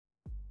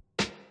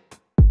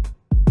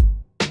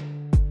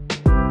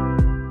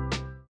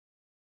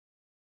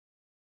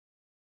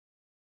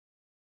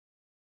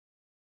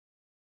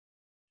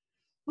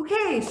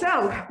Okay,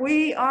 so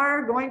we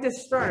are going to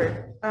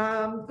start.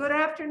 Good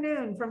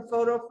afternoon from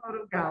Photo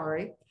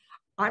Gallery.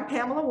 I'm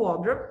Pamela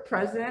Waldrop,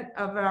 president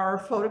of our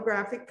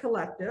photographic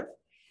collective,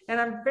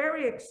 and I'm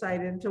very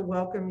excited to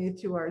welcome you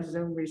to our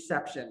Zoom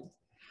reception,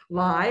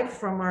 live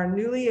from our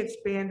newly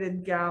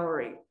expanded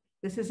gallery.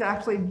 This is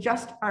actually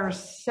just our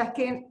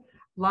second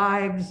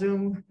live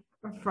Zoom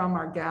from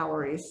our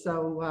gallery,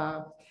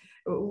 so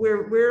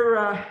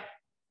we're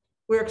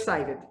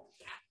excited.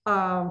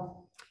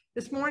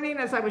 This morning,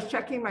 as I was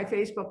checking my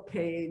Facebook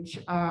page,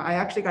 I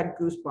actually got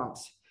goosebumps.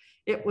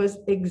 It was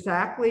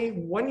exactly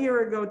 1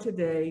 year ago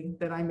today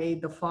that I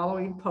made the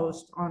following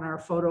post on our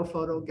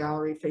Photo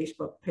Gallery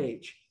Facebook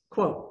page.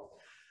 Quote,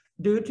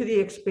 due to the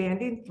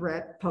expanding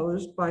threat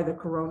posed by the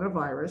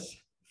coronavirus,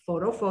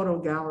 Photo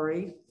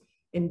Gallery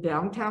in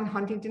downtown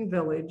Huntington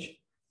Village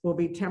will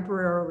be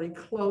temporarily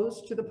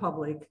closed to the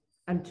public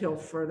until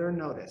further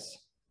notice,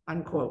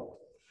 unquote.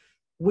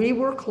 We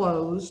were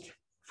closed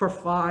for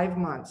 5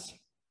 months.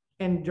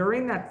 And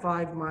during that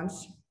 5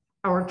 months,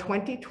 our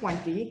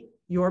 2020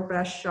 Your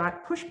Best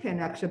Shot Pushpin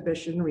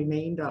exhibition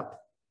remained up.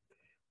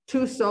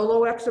 2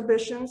 solo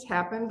exhibitions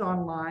happened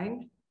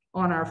online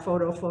on our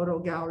Photo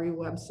Gallery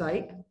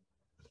website.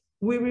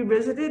 We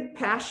revisited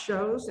past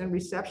shows and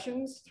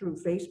receptions through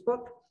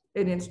Facebook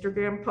and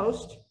Instagram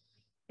posts.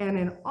 And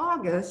in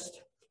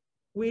August,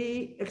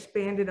 we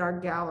expanded our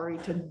gallery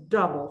to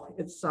double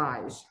its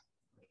size.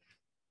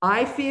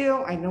 I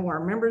know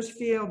our members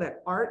feel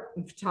that art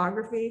and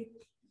photography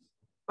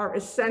are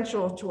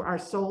essential to our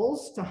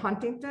souls, to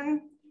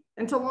Huntington,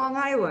 and to Long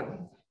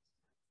Island.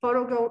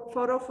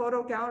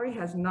 Photo Gallery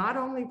has not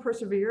only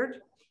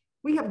persevered,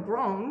 we have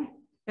grown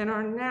and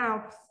are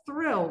now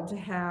thrilled to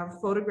have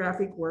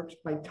photographic works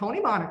by Tony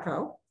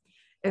Monaco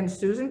and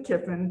Susan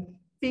Tiffen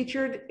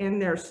featured in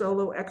their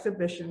solo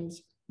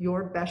exhibitions,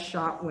 Your Best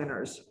Shot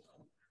winners.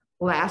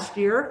 Last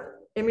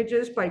year,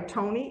 images by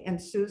Tony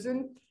and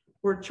Susan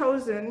were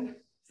chosen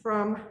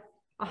from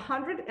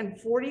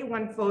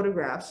 141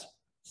 photographs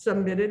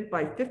submitted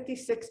by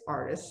 56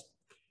 artists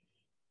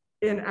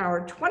in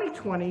our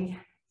 2020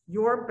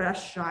 Your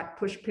Best Shot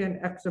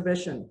Pushpin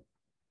exhibition.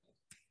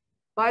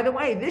 By the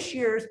way, this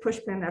year's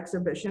Pushpin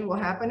exhibition will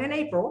happen in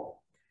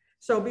April,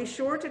 so be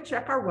sure to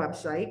check our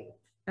website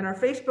and our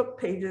Facebook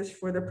pages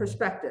for the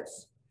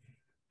prospectus.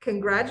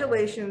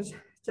 Congratulations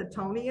to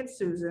Tony and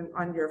Susan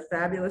on your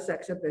fabulous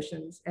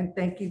exhibitions, and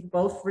thank you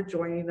both for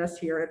joining us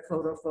here at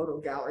Photo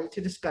Gallery to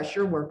discuss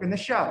your work in the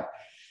show.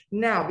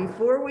 Now,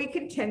 before we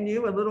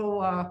continue, a little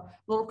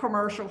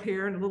commercial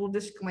here and a little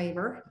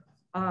disclaimer,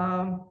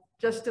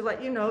 just to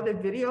let you know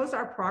that videos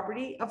are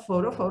property of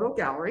Photo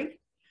Gallery.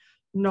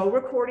 No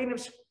recording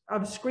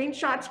of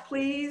screenshots,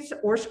 please,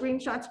 or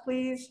screenshots,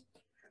 please.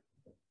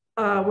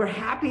 We're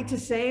happy to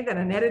say that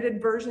an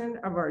edited version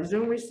of our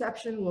Zoom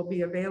reception will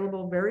be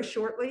available very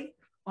shortly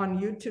on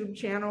YouTube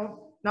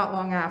channel, not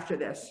long after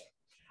this.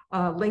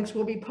 Links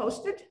will be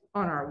posted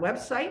on our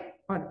website,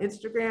 on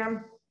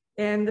Instagram,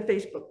 and the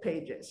Facebook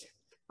pages.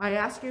 I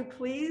ask you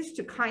please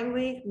to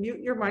kindly mute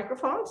your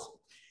microphones.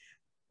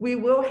 We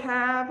will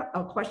have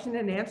a question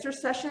and answer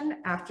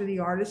session after the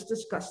artists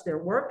discuss their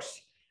works.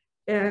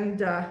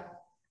 And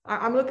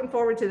I'm looking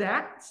forward to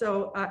that.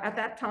 So at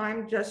that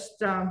time,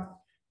 just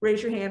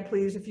raise your hand,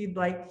 please, if you'd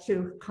like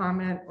to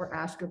comment or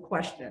ask a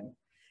question.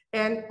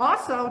 And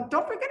also,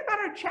 don't forget about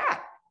our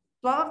chat.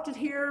 Love to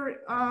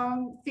hear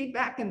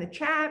feedback in the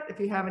chat. If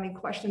you have any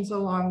questions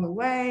along the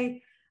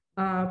way,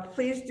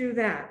 please do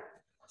that.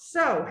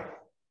 So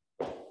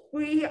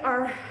we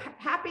are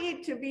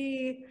happy to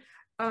be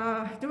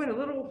doing a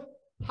little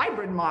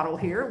hybrid model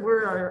here.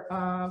 Which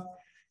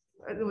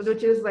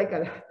is like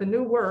the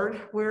new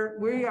word.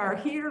 We are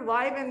here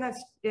live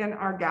in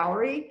our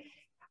gallery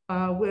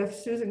with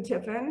Susan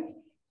Tiffen,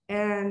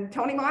 and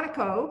Tony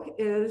Monaco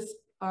is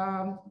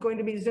going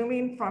to be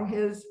Zooming from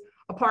his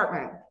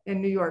apartment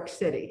in New York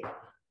City.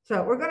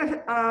 So we're going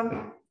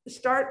to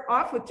start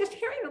off with just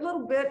hearing a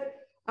little bit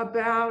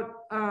about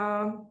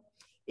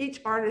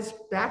each artist's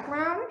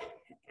background.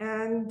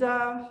 And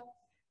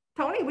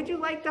Tony, would you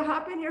like to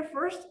hop in here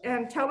first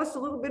and tell us a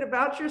little bit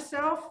about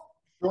yourself?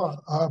 Sure.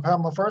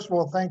 Pamela, first of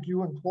all, thank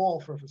you and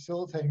Paul for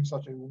facilitating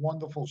such a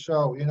wonderful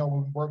show. You know,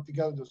 when we worked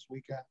together this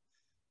weekend,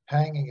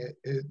 hanging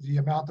it, the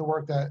amount of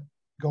work that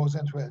goes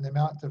into it and the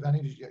amount of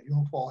energy that you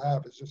and Paul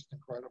have is just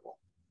incredible.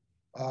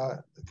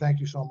 Thank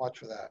you so much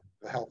for that,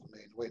 for helping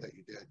me in the way that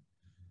you did.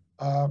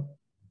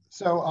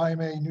 So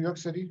I'm a New York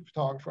City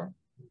photographer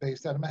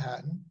based out of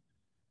Manhattan,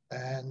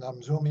 and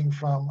I'm Zooming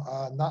from,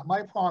 not my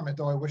apartment,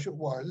 though I wish it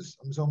was.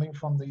 I'm Zooming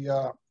from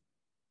the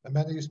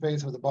amenity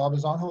space of the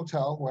Barbizon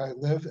Hotel, where I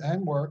live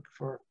and work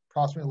for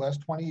approximately the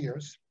last 20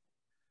 years.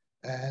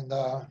 And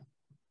a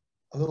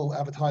little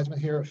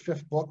advertisement here, a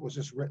 5th book was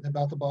just written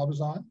about the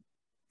Barbizon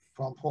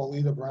from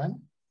Paulita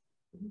Bren,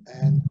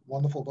 and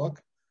wonderful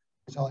book,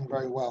 selling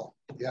very well,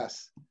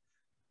 yes.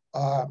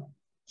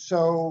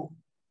 So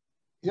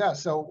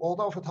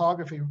although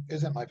photography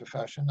isn't my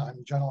profession,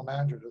 I'm general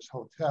manager of this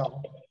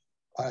hotel,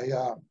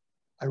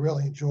 I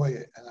really enjoy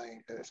it, and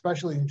I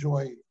especially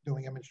enjoy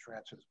doing image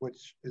transfers,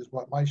 which is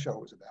what my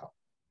show is about.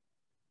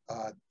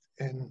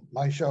 In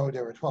my show,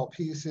 there are 12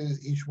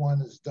 pieces. Each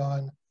one is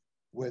done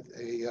with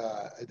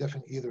a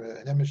different, either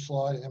an image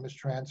slide, an image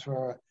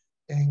transfer,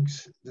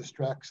 inks,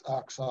 distress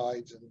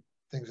oxides, and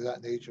things of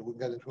that nature. We'll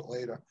get into it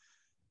later.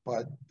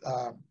 But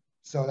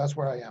so that's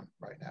where I am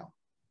right now.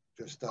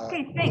 Just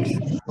okay, thanks.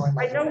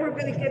 I know we're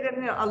going to get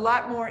in a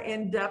lot more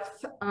in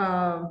depth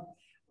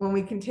when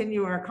we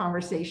continue our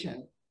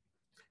conversation.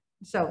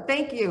 So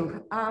thank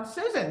you.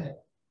 Susan,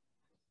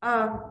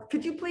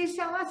 could you please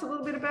tell us a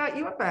little bit about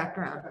your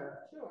background?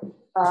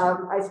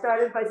 I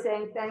started by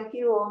saying thank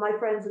you, all my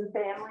friends and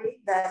family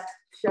that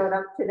showed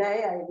up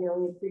today. I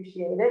really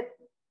appreciate it.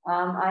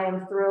 I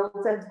am thrilled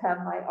to have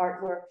my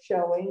artwork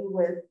showing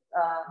with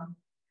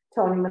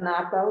Tony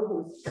Monaco,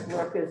 whose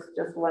work is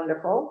just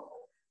wonderful.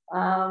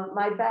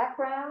 My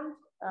background,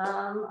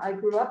 I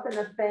grew up in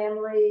a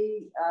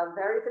family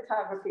very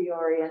photography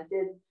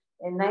oriented.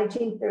 In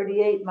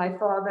 1938, my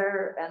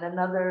father and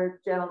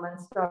another gentleman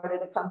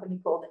started a company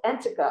called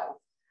Entico.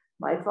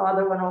 My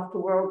father went off to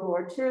World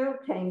War II,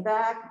 came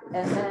back,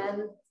 and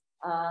then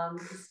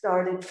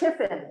started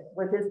Tiffen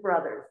with his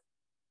brothers.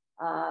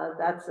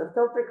 That's a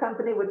filter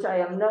company, which I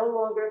am no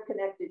longer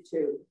connected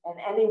to in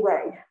any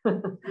way.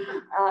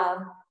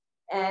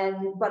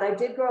 But I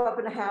did grow up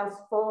in a house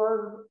full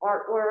of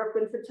artwork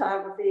and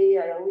photography.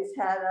 I always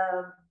had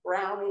a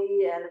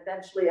Brownie and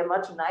eventually a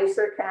much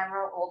nicer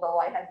camera, although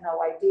I had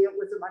no idea it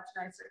was a much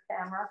nicer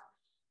camera.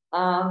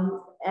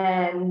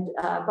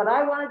 But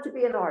I wanted to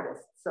be an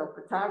artist. So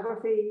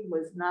photography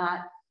was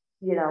not,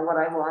 you know, what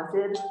I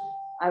wanted.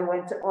 I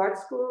went to art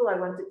school. I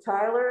went to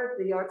Tyler,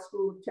 the art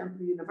school of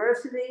Temple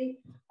University.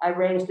 I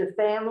raised a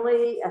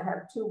family. I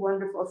have 2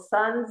 wonderful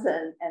sons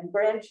and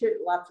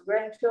grandchildren, lots of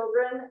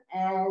grandchildren.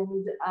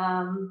 And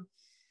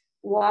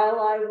while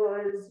I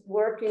was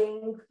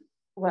working,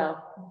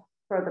 well,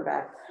 further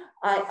back,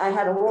 I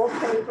had a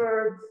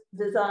wallpaper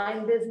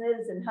design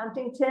business in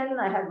Huntington.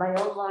 I had my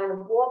own line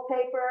of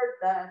wallpaper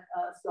that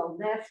sold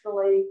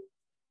nationally.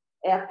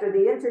 After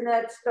the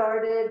internet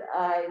started,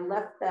 I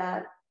left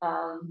that,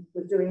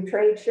 was doing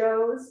trade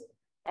shows,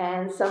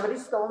 and somebody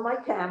stole my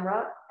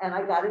camera, and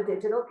I got a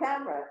digital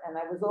camera, and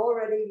I was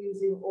already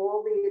using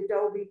all the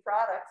Adobe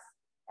products,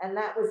 and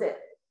that was it.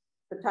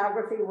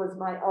 Photography was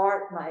my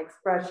art, my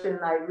expression.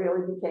 I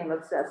really became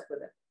obsessed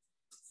with it.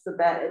 So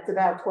it's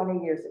about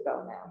 20 years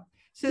ago now.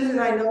 Susan,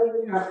 I know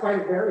you have quite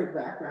a varied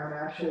background,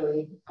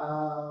 actually.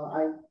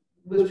 I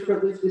was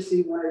privileged to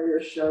see one of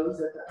your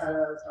shows at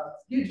a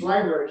huge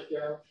library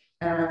show,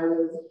 and I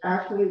was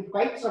actually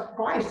quite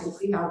surprised to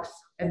see how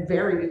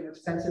varied and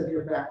extensive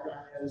your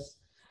background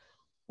is.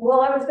 Well,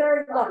 I was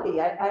very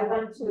lucky. I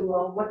went to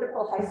a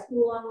wonderful high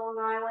school on Long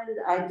Island.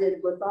 I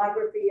did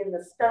lithography in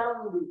the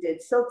stone. We did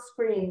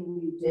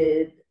silkscreen. We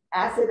did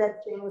acid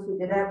etchings. We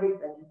did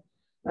everything.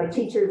 My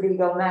teacher,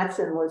 Vigo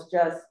Matson, was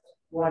just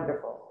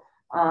wonderful.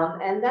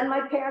 And then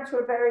my parents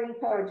were very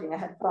encouraging. I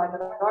had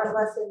private art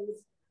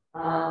lessons.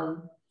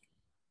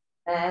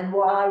 And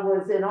while I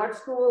was in art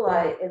school,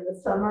 in the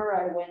summer,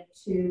 I went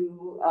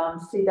to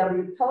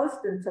CW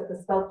Post and took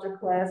a sculpture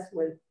class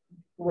with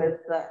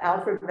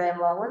Alfred Van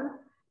Loen,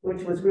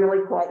 which was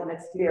really quite an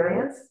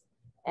experience.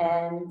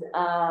 And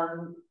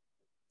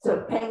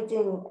took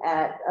painting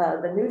at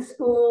the New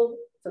School,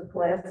 took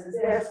classes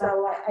there.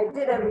 So I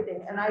did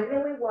everything. And I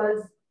really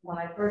was, when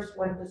I first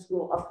went to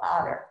school, a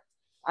potter.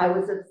 I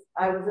was a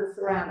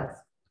ceramist.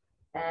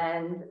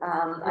 And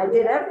I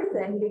did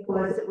everything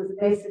because it was a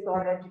basic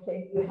art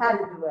education. You had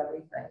to do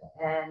everything.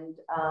 And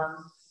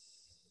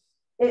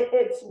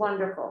it's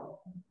wonderful.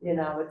 You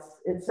know,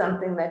 it's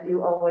something that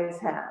you always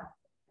have.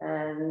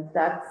 And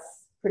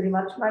that's pretty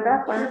much my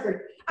background.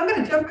 I'm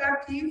going to jump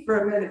back to you for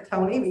a minute,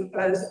 Tony,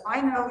 because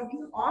I know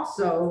you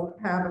also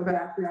have a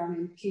background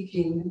in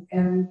teaching.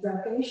 And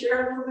can you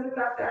share a little bit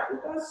about that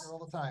with us?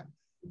 All the time.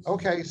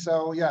 Okay,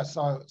 so yeah,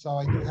 so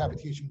I do have a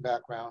teaching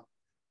background.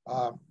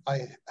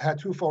 I had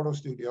 2 photo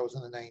studios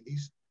in the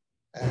 90s,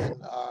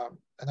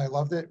 and I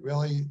loved it.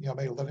 Really, you know,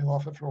 made a living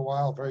off it for a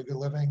while, very good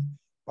living.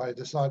 But I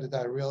decided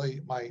that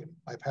really my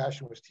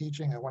passion was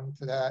teaching. I went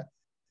into that,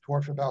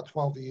 taught for about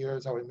 12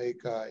 years. I would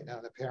make you know,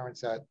 the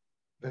parents at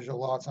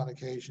Visual Arts on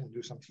occasion,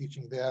 do some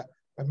teaching there,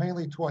 but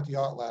mainly taught the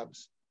art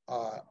labs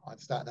on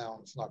Staten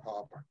Island and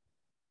Carver,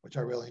 which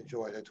I really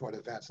enjoyed. I taught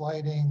advanced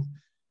lighting.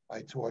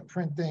 I taught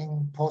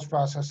printing,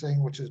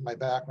 post-processing, which is my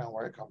background,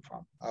 where I come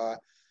from.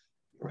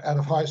 Out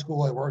of high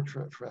school, I worked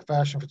for a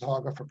fashion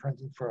photographer,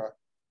 printing for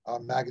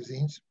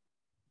magazines,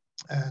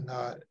 and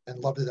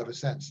loved it ever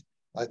since.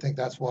 I think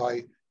that's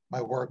why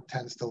my work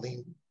tends to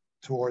lean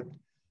toward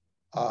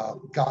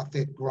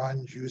Gothic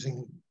grunge,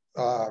 using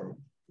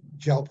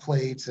gel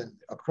plates and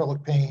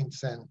acrylic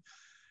paints and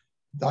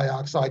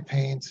dioxide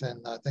paints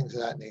and things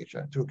of that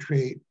nature to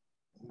create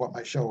what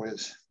my show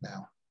is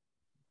now.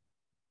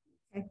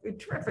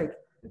 Terrific,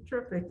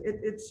 terrific.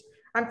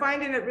 I'm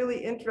finding it really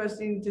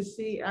interesting to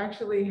see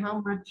actually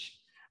how much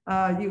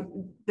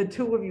the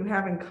 2 of you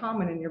have in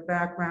common in your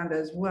background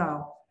as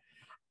well.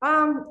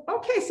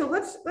 Okay, so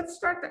let's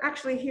start to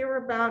actually hear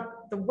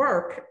about the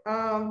work.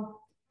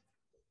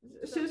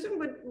 Susan,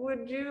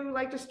 would you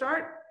like to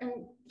start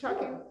in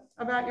talking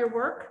about your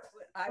work?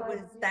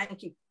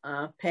 Thank you,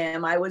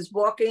 Pam. I was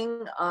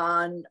walking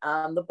on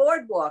the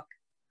boardwalk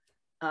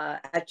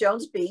at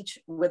Jones Beach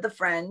with a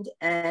friend,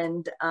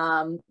 and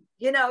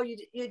you know,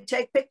 you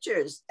take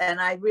pictures, and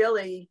I'm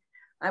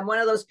one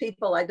of those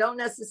people, I don't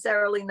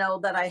necessarily know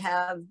that I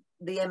have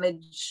the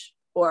image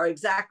or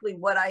exactly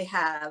what I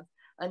have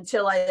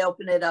until I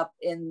open it up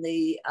in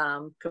the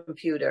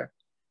computer.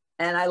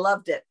 And I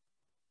loved it.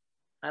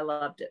 I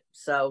loved it.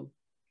 So,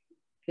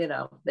 you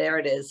know, there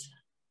it is.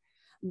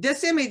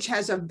 This image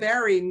has a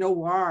very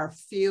noir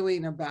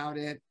feeling about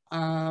it.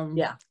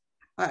 Yeah.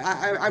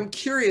 I'm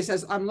curious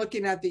as I'm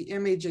looking at the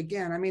image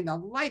again. I mean, the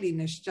lighting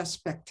is just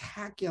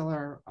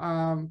spectacular.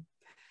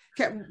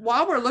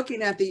 While we're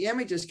looking at the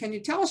images, can you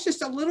tell us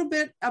just a little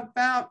bit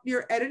about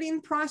your editing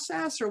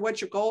process or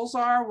what your goals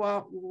are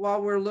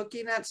while we're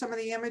looking at some of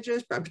the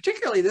images, but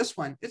particularly this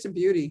one? It's a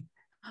beauty.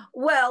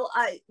 Well,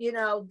 you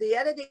know, the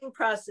editing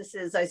process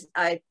is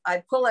I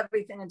pull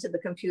everything into the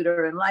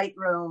computer in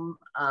Lightroom.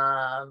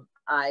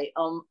 I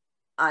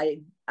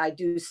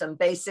do some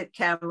basic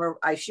camera.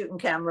 I shoot in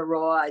camera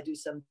raw. I do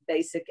some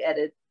basic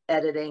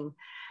editing.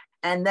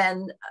 And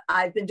then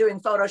I've been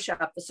doing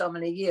Photoshop for so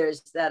many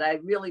years that I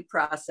really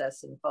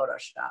process in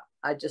Photoshop.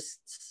 I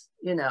just,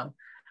 you know,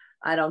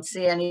 I don't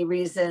see any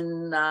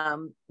reason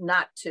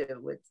not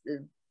to.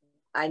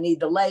 I need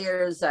the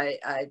layers.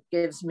 It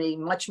gives me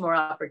much more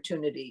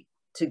opportunity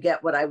to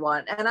get what I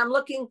want. And I'm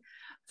looking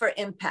for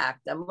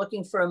impact. I'm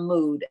looking for a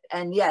mood.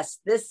 And yes,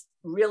 this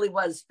really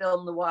was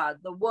film noir.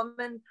 The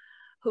woman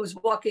who's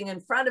walking in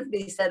front of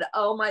me said,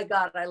 "Oh my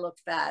God, I look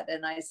fat."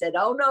 And I said,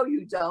 "Oh no,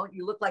 you don't.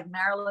 You look like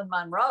Marilyn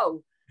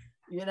Monroe."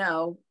 You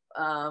know,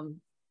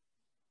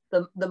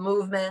 the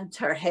movement,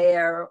 her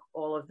hair,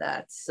 all of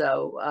that.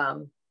 So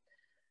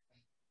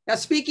now,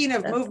 speaking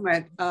of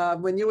movement,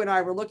 when you and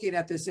I were looking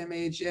at this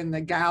image in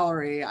the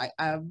gallery,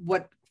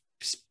 what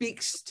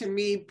speaks to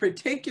me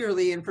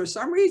particularly, and for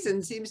some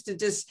reason seems to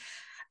just,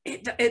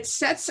 it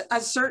sets a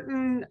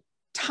certain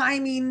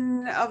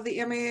timing of the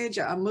image,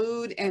 a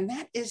mood, and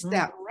that is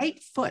that right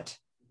foot.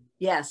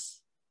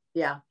 Yes.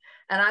 Yeah.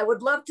 And I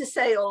would love to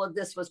say all of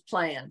this was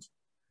planned,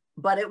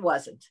 but it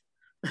wasn't.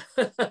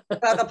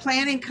 The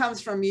planning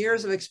comes from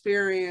years of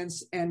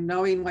experience and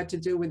knowing what to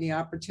do when the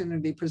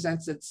opportunity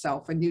presents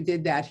itself. And you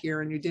did that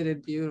here, and you did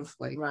it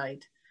beautifully.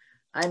 Right.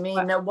 I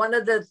mean, one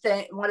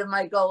of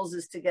my goals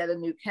is to get a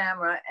new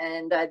camera,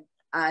 and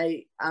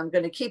I'm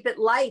going to keep it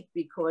light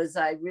because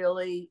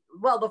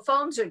the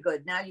phones are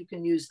good. Now you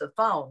can use the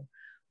phone,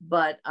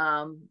 but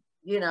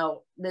you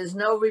know, there's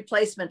no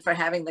replacement for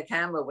having the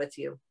camera with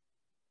you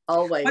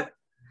always.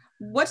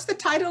 What's the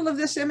title of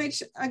this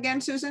image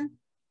again, Susan?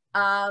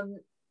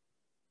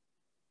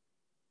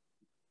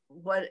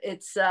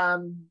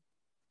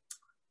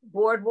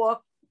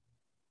 Boardwalk.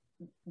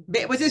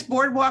 Was this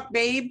Boardwalk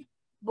Babe?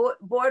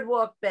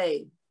 Boardwalk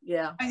Babe.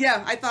 Yeah.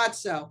 Yeah, I thought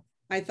so.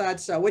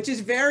 Which is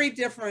very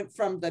different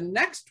from the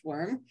next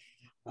one.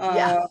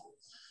 Yeah.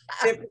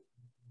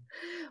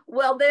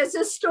 Well, there's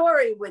a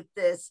story with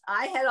this.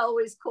 I had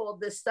always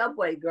called this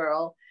Subway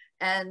Girl,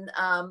 and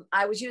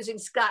I was using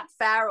Scott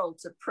Farrell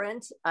to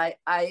print.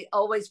 I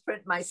always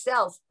print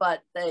myself,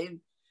 but they've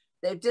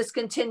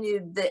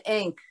discontinued the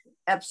ink.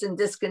 Epson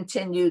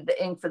discontinued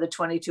the ink for the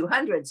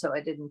 2200, so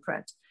I didn't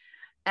print.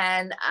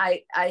 And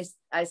I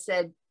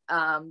said,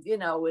 you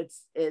know,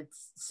 it's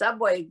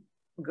Subway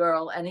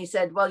Girl. And he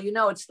said, well, you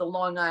know, it's the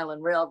Long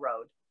Island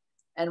Railroad.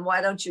 And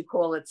why don't you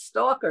call it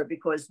Stalker?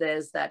 Because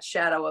there's that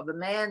shadow of a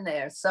man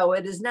there. So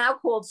it is now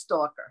called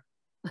Stalker,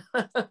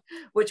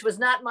 which was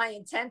not my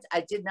intent.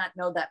 I did not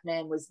know that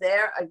man was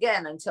there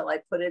again until I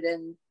put it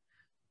in,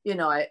 you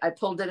know, I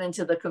pulled it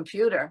into the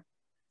computer.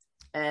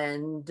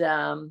 And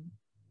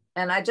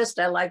I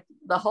like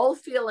the whole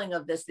feeling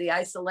of this, the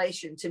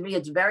isolation. To me,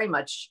 it's very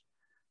much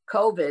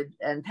COVID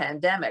and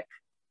pandemic.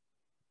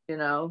 You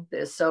know,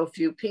 there's so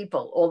few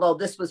people, although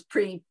this was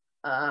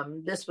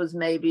this was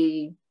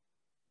maybe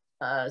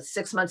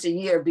 6 months, a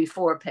year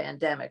before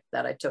pandemic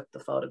that I took the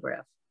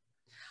photograph.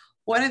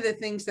 One of the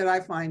things that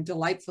I find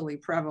delightfully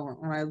prevalent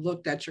when I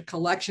looked at your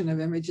collection of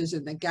images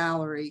in the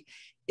gallery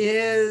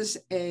is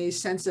a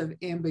sense of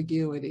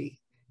ambiguity.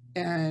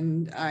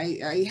 And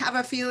I have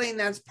a feeling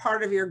that's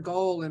part of your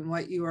goal and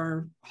what you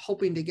are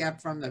hoping to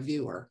get from the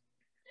viewer.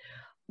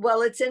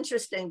 Well, it's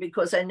interesting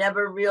because I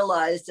never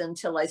realized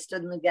until I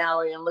stood in the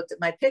gallery and looked at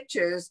my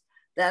pictures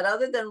that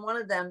other than one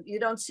of them,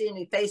 you don't see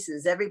any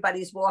faces.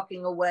 Everybody's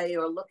walking away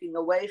or looking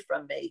away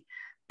from me.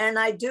 And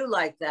I do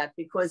like that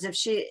because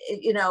if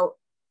you know,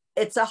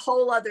 it's a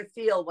whole other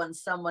feel when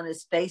someone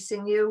is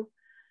facing you.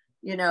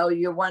 You know,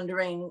 you're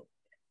wondering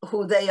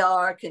who they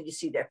are. Can you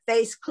see their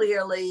face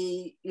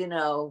clearly? You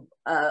know,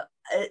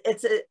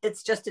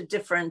 it's just a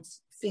different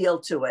feel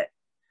to it.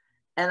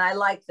 And I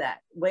like that.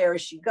 Where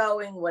is she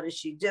going? What is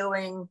she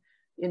doing?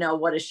 You know,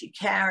 what is she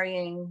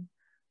carrying?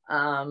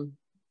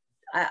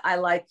 I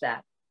like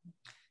that.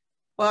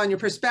 Well, and your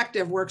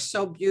perspective works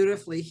so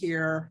beautifully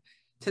here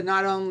to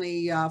not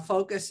only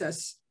focus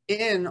us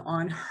in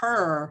on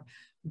her,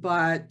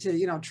 but to,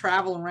 you know,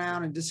 travel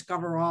around and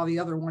discover all the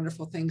other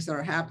wonderful things that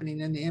are happening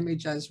in the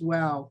image as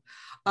well.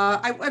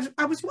 I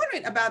was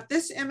wondering about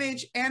this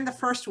image and the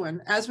first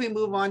one as we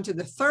move on to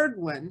the third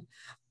one,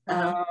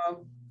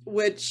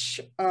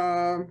 which,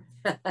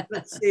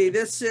 let's see,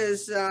 this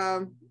is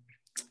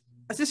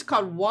this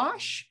called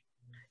Wash?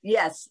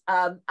 Yes,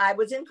 I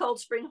was in Cold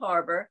Spring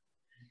Harbor.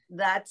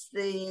 That's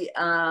the,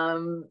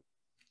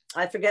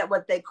 I forget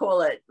what they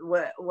call it,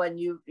 when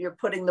you're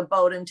putting the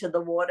boat into the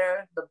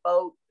water, the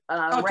boat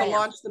to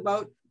launch the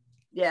boat?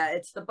 Yeah,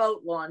 it's the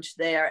boat launch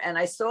there. And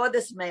I saw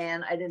this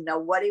man, I didn't know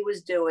what he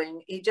was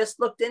doing. He just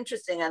looked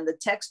interesting, and the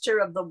texture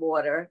of the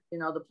water, you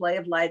know, the play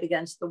of light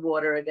against the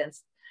water,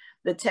 against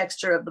the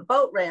texture of the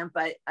boat ramp,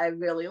 I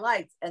really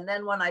liked. And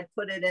then when I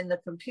put it in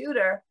the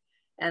computer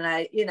and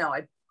I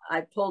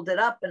pulled it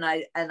up and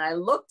I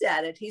looked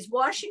at it, he's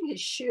washing his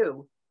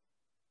shoe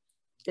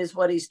is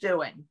what he's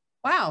doing.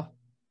 Wow.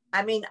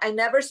 I mean, I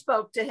never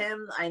spoke to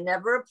him. I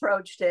never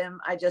approached him.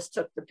 I just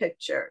took the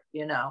picture,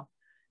 you know,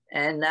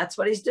 and that's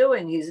what he's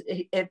doing.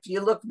 If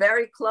you look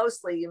very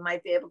closely, you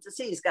might be able to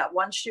see he's got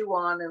one shoe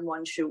on and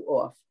one shoe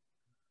off.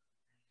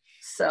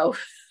 So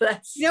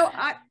that's, you know,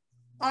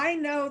 I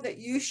know that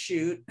you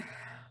shoot,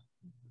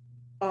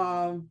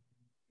 well,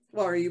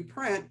 or you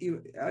print,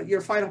 your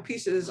final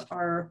pieces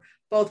are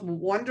both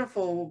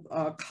wonderful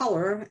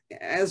color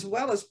as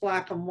well as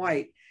black and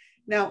white.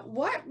 Now,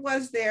 what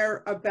was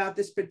there about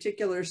this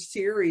particular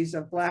series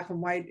of black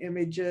and white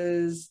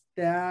images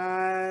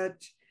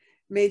that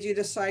made you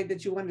decide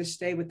that you wanted to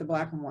stay with the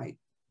black and white?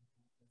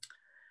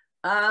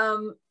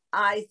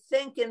 I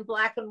think in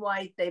black and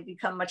white, they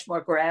become much more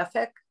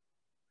graphic.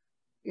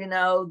 You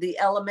know, the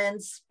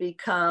elements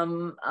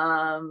become,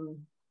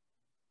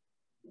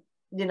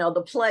 you know,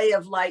 the play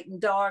of light and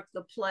dark,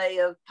 the play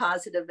of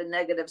positive and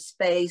negative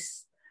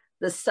space,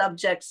 the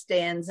subject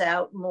stands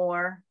out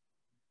more.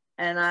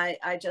 And I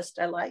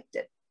liked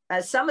it.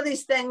 Some of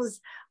these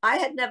things, I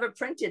had never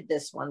printed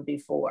this one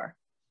before.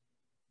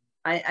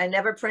 I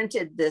never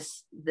printed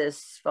this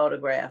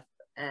photograph.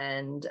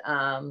 And,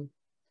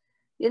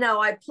 you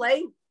know, I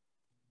play,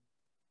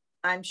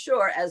 I'm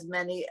sure as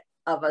many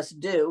of us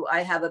do,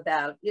 I have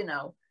about, you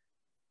know,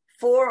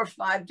 4 or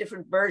 5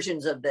 different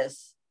versions of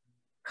this,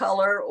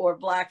 color or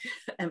black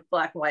and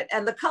white.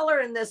 And the color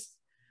in this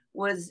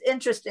was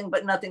interesting,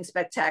 but nothing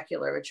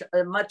spectacular. It's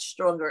a much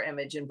stronger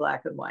image in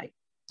black and white.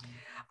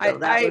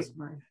 So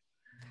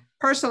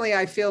personally,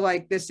 I feel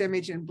like this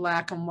image in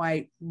black and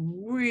white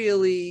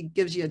really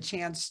gives you a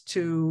chance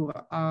to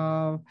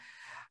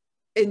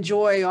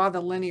enjoy all the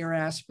linear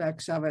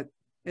aspects of it.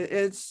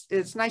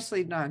 It's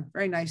nicely done,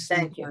 very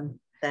nicely done.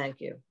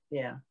 Thank you.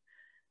 Yeah,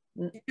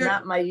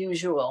 not my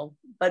usual,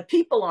 but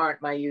people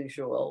aren't my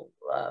usual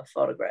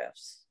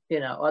photographs, you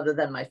know, other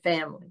than my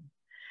family.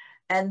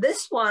 And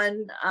this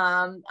one,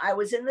 I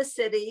was in the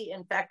city.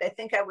 In fact, I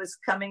think I was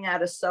coming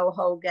out of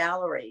Soho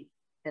Gallery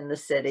in the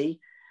city,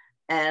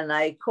 and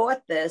I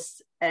caught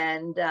this.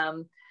 And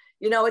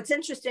you know, it's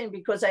interesting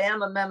because I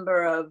am a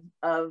member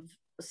of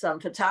some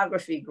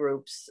photography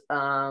groups,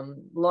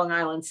 Long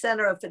Island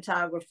Center of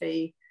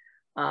Photography,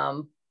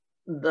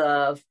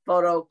 the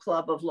Photo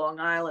Club of Long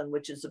Island,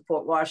 which is a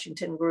Port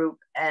Washington group,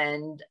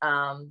 and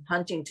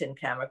Huntington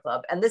Camera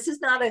Club. And this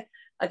is not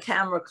a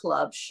camera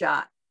club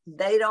shot.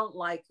 They don't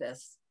like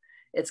this.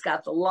 It's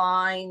got the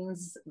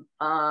lines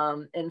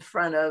in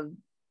front of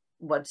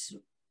what's,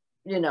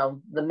 you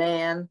know, the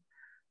man,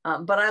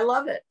 but I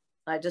love it.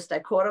 I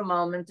caught a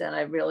moment and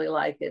I really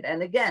like it.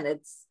 And again,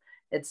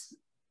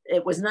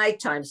 it was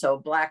nighttime, so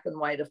black and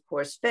white, of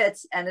course,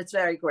 fits, and it's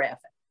very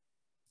graphic.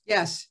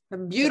 Yes, a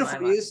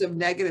beautiful use of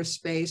negative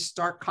space,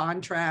 stark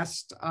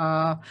contrast.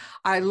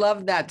 I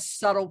love that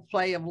subtle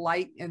play of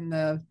light in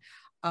the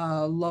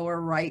lower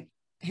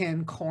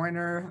right-hand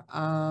corner.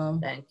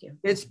 Thank you.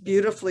 It's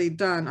beautifully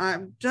done.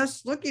 I'm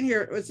just looking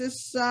here. Was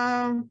this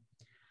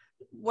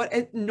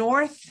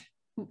north?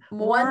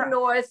 One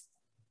north.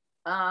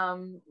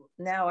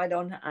 Now I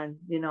don't.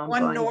 You know, I'm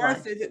one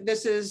north.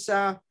 This is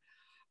a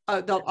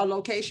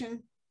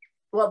location.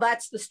 Well,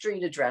 that's the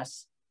street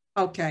address.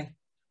 Okay.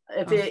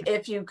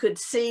 If you could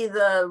see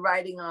the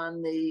writing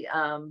on the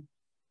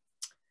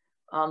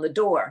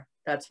door,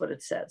 that's what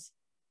it says.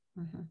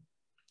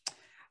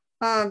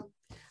 Mm-hmm.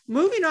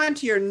 Moving on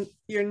to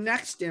your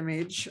next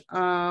image,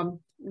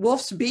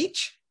 Wolf's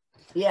Beach.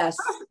 Yes.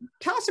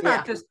 Tell us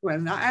about this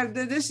one.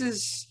 This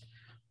is,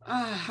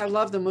 I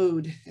love the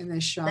mood in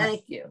this shot.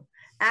 Thank you.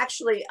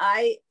 Actually,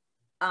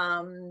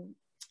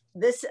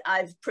 this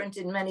I've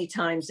printed many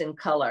times in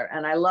color,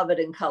 and I love it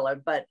in color,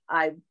 but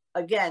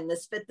again,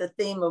 this fit the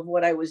theme of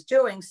what I was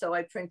doing, so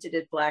I printed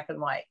it black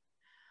and white.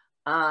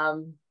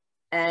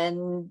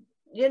 And,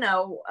 you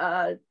know,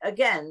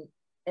 again,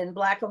 in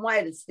black and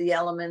white, it's the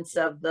elements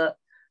of the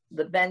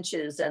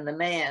benches and the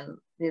man,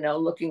 you know,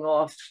 looking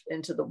off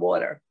into the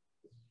water.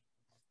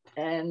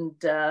 And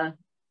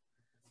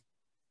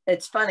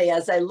it's funny,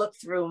 as I look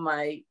through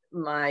my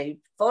my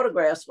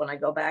photographs, when I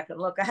go back and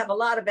look, I have a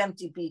lot of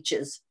empty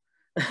beaches.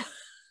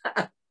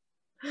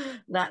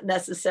 Not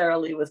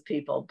necessarily with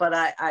people, but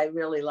I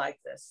really like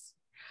this.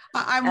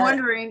 I'm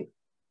wondering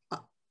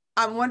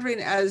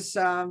as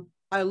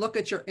I look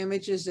at your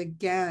images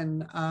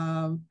again,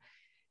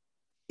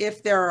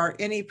 if there are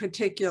any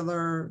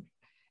particular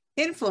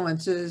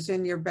influences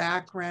in your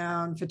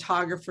background,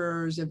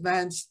 photographers,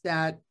 events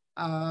that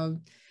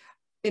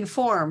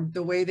inform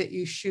the way that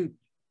you shoot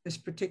this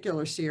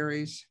particular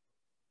series.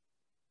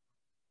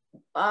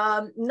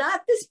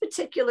 Not this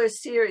particular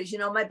series. You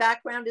know, my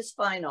background is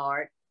fine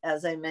art,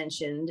 as I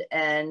mentioned,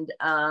 and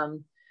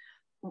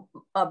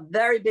a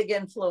very big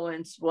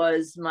influence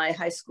was my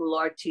high school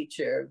art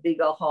teacher,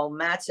 Viggo Holm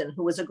Matson,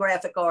 who was a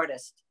graphic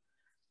artist.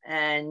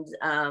 And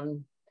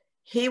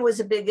he was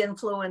a big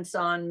influence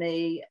on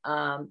me.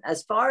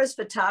 As far as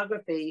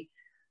photography,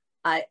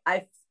 I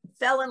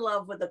fell in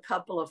love with a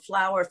couple of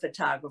flower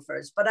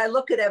photographers, but I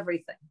look at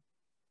everything.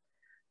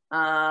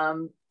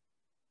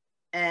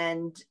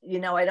 And, you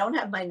know, I don't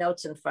have my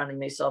notes in front of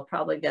me, so I'll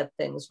probably get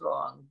things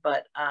wrong,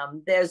 but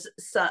there's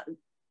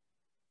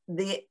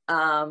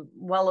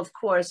well, of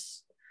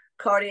course,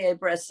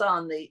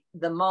 Cartier-Bresson,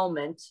 the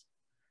moment,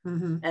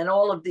 and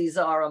all of these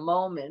are a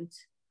moment.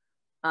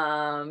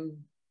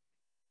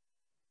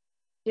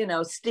 You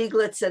know,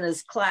 Stieglitz and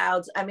his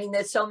clouds. I mean,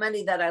 there's so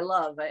many that I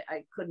love.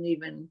 I couldn't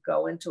even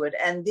go into it.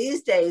 And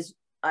these days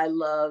I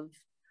love,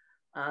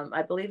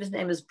 I believe his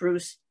name is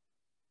Bruce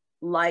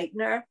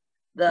Leitner,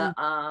 they're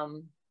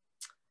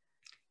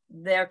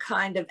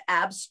kind of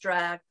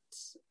abstract,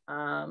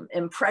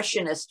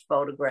 impressionist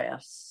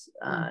photographs.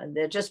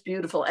 They're just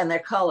beautiful, and their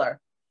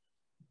color.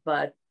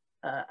 But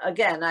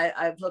again,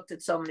 I've looked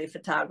at so many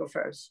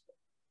photographers.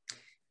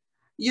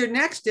 Your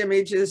next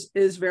image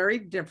is very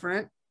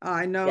different.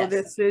 I know Yes.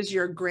 This is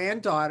your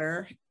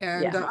granddaughter,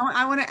 and Yeah.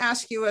 I want to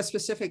ask you a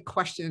specific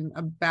question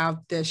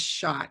about this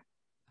shot.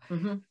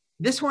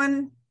 This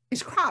one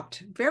is cropped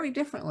very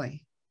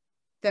differently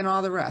than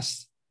all the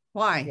rest.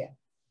 Why?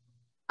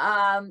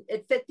 Yeah.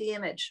 It fit the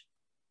image.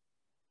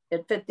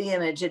 It fit the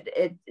image.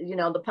 It you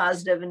know, the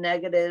positive and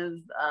negative,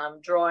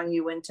 drawing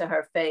you into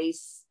her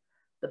face,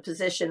 the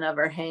position of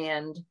her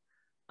hand.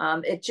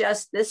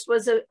 This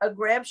was a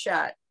grab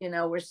shot. You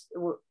know,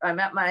 I'm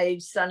at my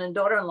son and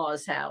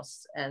daughter-in-law's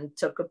house and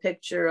took a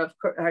picture of,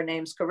 her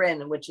name's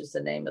Corinne, which is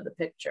the name of the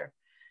picture.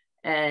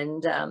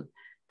 And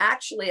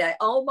actually, I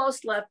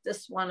almost left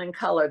this one in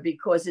color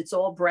because it's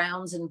all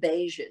browns and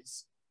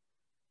beiges.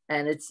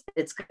 And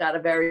it's got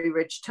a very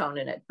rich tone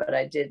in it, but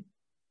I did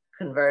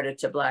convert it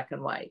to black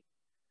and white.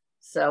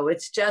 So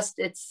it's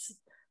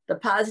the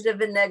positive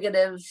and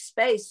negative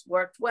space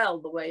worked well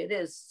the way it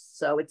is.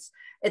 So it's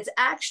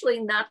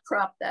actually not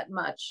cropped that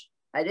much.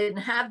 I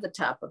didn't have the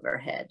top of her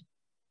head.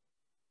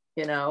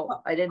 You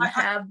know, I didn't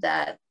have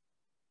that,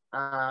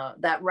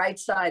 that right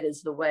side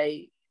is the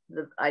way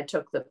that I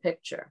took the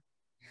picture.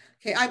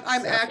 Okay,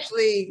 I'm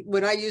actually,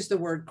 when I use the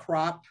word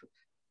crop,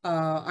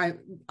 I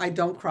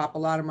don't crop a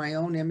lot of my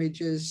own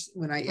images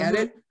when I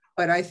edit,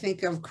 but I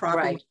think of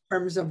cropping in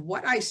terms of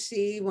what I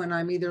see when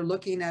I'm either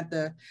looking at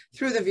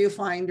through the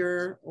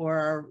viewfinder,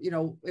 or, you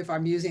know, if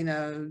I'm using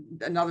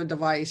another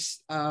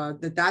device,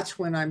 that's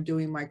when I'm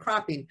doing my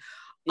cropping.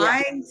 Yeah.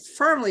 I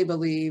firmly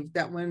believe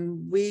that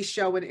when we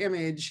show an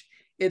image,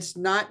 it's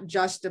not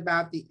just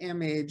about the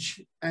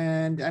image,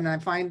 and I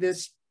find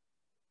this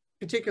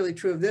particularly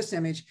true of this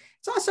image.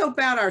 It's also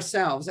about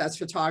ourselves as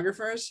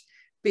photographers,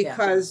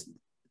 because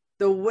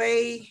the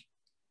way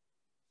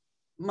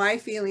my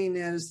feeling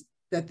is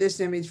that this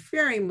image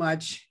very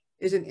much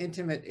is an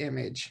intimate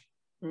image,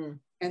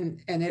 and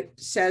it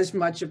says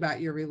much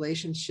about your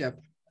relationship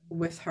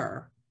with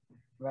her.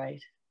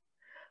 Right.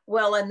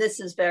 Well, and this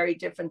is very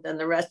different than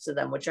the rest of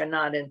them, which are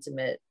not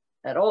intimate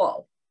at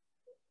all.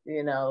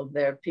 You know,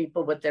 they're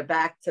people with their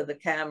back to the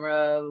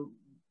camera,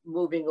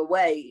 moving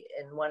away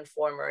in one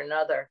form or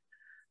another.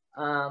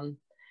 And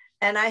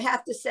I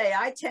have to say,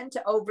 I tend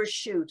to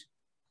overshoot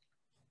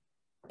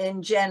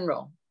in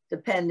general,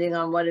 depending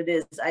on what it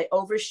is. I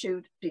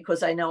overshoot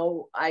because I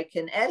know I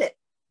can edit,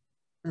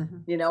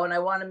 you know, and I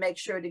want to make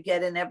sure to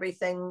get in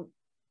everything,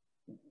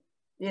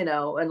 you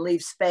know, and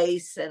leave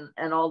space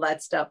and all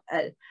that stuff.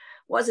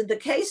 Wasn't the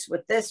case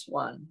with this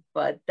one,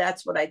 but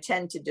that's what I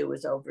tend to do,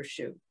 is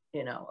overshoot,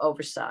 you know,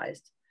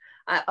 oversized.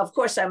 Of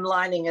course, I'm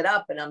lining it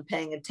up and I'm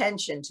paying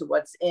attention to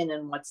what's in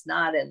and what's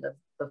not in the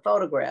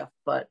photograph,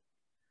 but,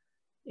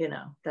 you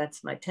know,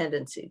 that's my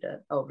tendency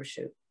to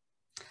overshoot.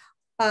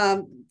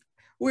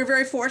 We're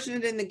very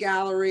fortunate in the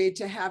gallery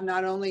to have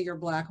not only your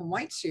black and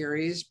white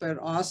series, but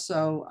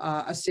also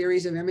a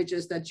series of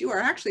images that you are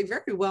actually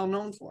very well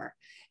known for,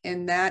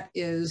 and that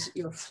is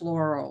your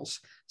florals.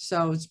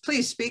 So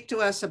please speak to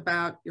us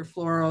about your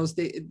florals.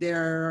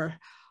 There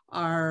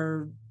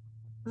are,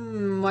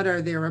 what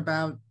are there,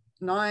 about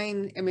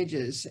 9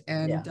 images,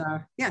 and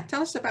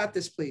tell us about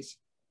this, please.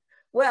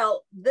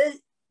 Well,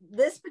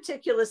 this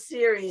particular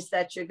series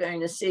that you're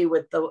going to see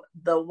with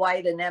the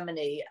white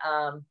anemone,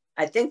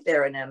 I think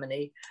they're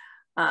anemone,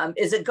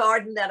 is a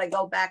garden that I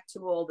go back to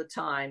all the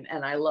time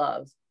and I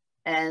love.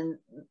 And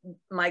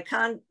my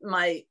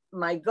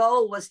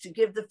goal was to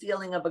give the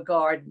feeling of a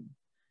garden,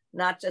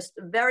 not just,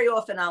 very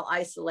often I'll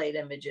isolate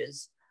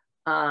images,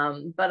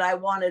 but I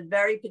wanted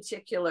very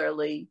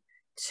particularly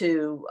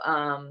to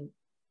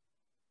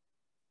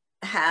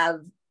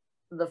have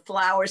the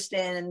flower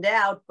standing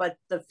out, but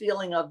the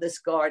feeling of this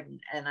garden.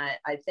 And I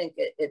think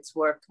it's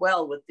worked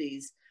well with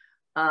these.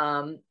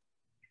 And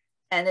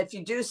if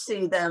you do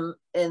see them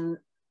in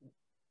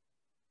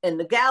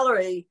the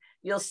gallery,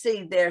 you'll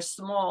see they're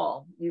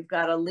small. You've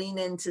got to lean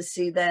in to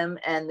see them,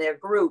 and they're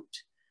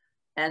grouped.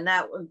 And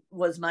that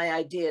was my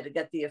idea, to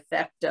get the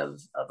effect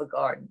of a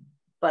garden.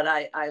 But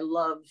I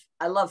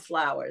love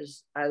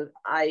flowers.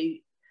 I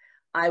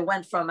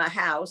went from a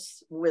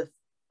house with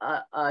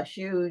a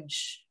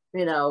huge,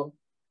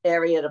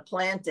 area to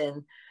plant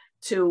in,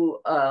 to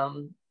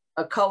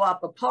a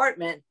co-op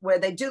apartment where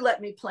they do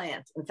let me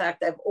plant. In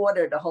fact, I've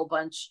ordered a whole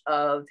bunch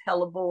of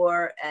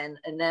hellebore and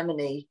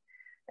anemone,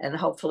 and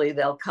hopefully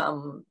they'll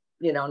come,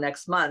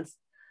 next month.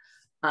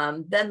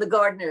 Then the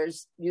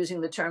gardeners,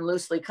 using the term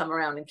loosely, come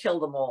around and kill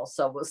them all.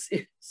 So we'll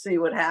see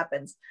what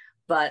happens.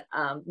 But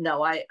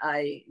no,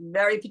 I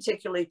very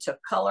particularly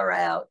took color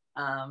out,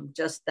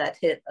 just that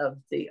hit of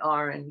the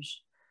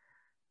orange.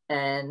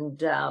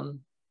 And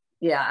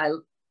yeah,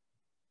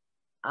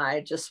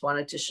 I just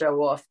wanted to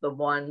show off the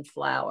one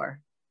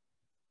flower.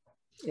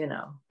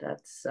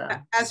 That's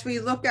as we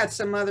look at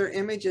some other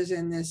images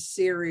in this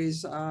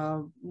series,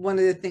 one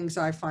of the things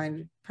I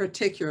find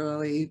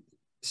particularly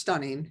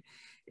stunning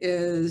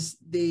is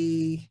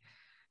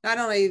not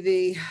only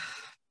the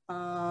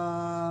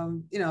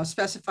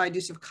specified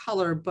use of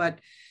color, but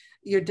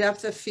your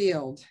depth of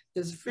field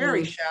is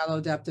very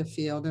shallow depth of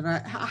field. And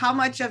how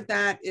much of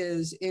that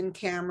is in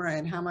camera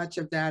and how much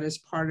of that is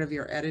part of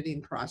your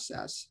editing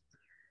process?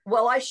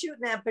 Well, I shoot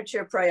an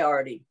aperture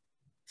priority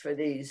for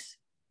these.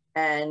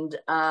 And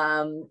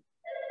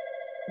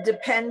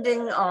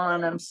depending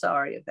on, I'm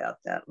sorry about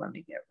that. Let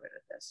me get rid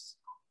of this.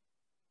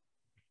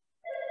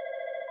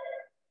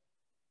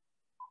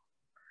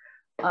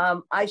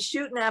 I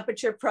shoot an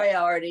aperture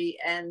priority,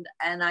 and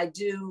I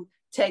do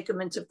take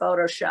them into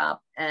Photoshop,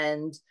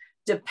 and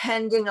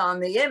depending on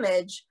the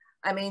image,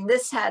 I mean,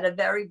 this had a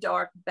very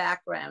dark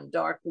background,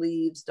 dark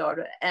leaves,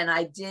 and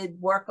I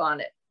did work on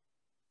it,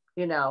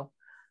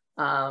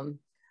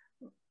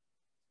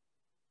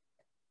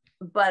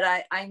 but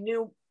I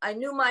knew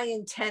my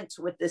intent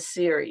with this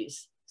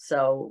series.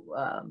 So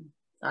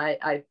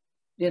I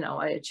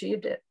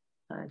achieved it,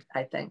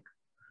 I think.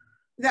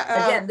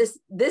 Again,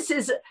 this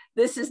is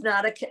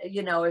not a,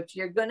 if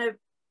you're gonna,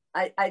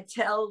 I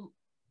tell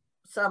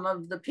some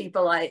of the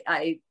people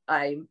I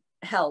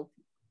help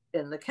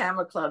in the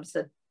camera clubs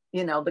that,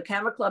 the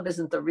camera club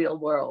isn't the real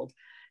world.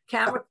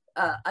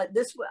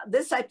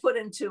 This I put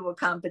into a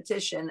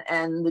competition,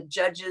 and the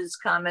judge's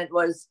comment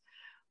was,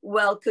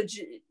 well, could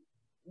you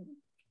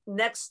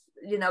next,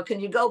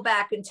 can you go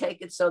back and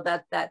take it so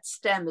that that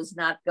stem is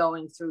not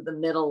going through the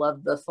middle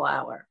of the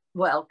flower?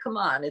 Well, come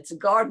on, it's a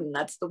garden.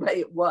 That's the way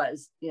it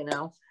was,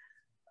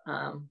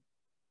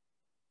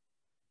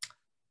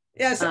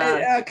 Yes,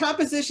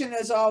 composition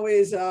is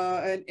always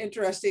an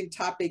interesting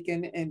topic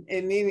in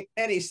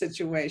any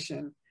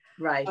situation.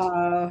 Right.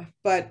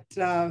 But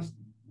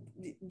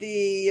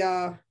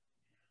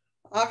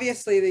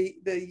obviously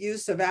the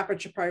use of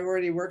aperture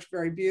priority works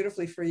very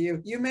beautifully for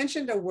you. You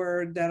mentioned a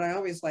word that I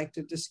always like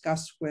to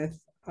discuss with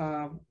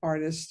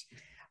artists,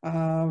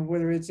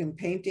 whether it's in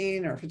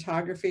painting or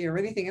photography or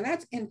anything, and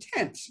that's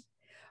intent.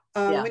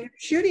 When you're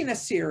shooting a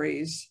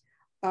series,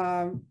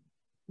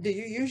 do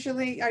you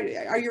usually,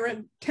 are your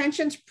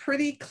intentions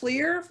pretty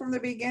clear from the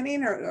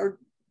beginning, or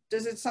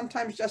does it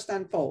sometimes just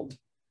unfold?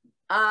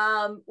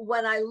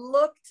 When I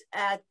looked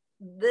at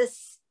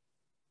this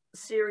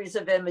series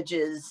of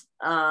images,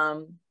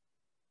 I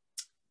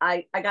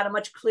got a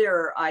much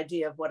clearer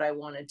idea of what I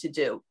wanted to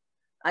do.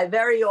 I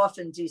very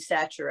often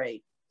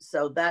desaturate,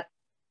 so that,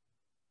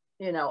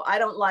 I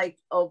don't like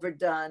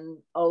overdone,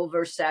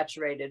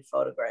 oversaturated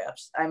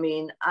photographs. I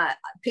mean,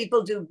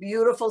 people do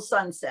beautiful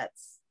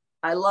sunsets.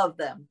 I love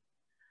them.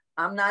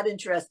 I'm not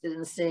interested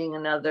in seeing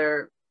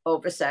another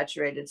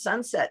oversaturated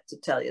sunset, to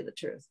tell you the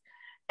truth.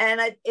 And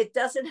it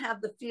doesn't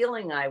have the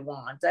feeling I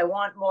want. I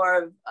want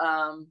more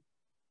of,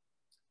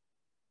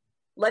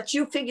 let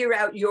you figure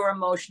out your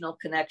emotional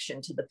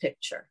connection to the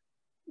picture,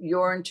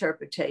 your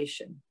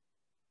interpretation.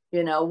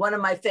 One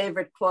of my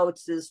favorite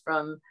quotes is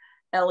from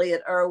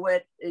Elliot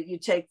Erwitt: you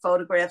take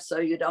photographs so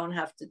you don't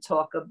have to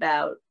talk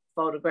about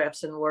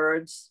photographs in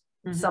words,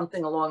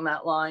 something along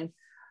that line.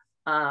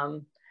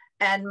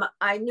 And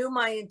I knew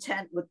my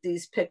intent with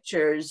these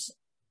pictures.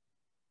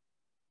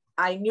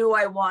 I knew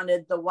I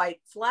wanted the white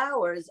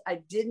flowers. I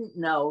didn't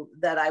know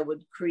that I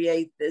would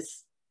create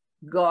this,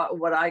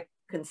 what I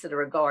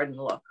consider a garden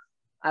look.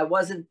 I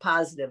wasn't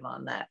positive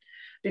on that,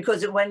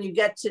 because when you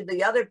get to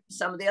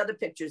some of the other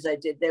pictures I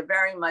did, they're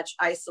very much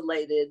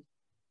isolated,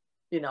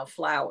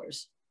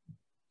 flowers.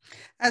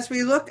 As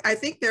we look, I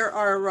think there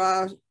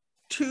are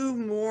two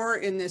more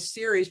in this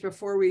series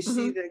before we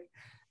see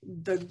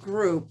the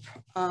group.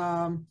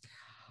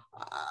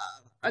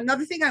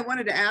 another thing I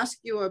wanted to ask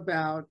you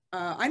about,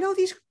 I know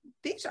these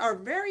are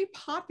very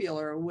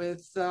popular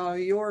with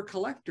your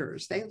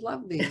collectors. They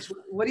love these.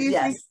 What do you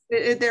Yes.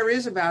 think there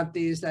is about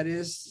these that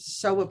is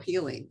so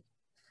appealing?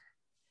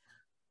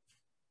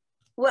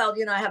 Well,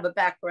 you know, I have a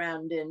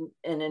background in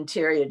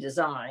interior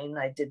design.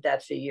 I did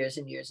that for years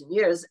and years and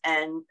years.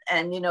 And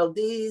you know,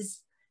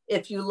 these,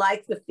 if you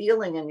like the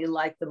feeling and you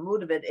like the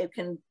mood of it, it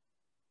can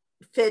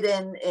fit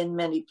in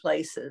many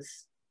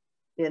places,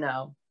 you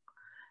know.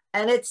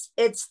 And it's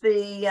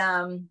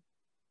the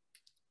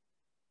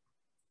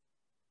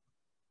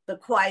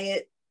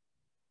quiet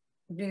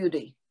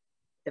beauty,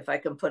 if I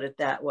can put it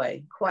that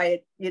way.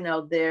 Quiet, you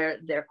know,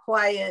 they're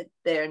quiet.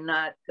 They're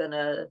not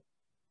gonna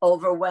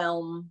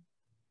overwhelm.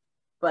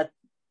 But,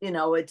 you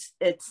know, it's,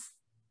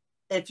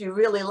 if you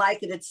really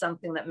like it, it's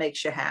something that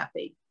makes you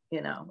happy. You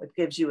know, it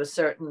gives you a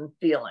certain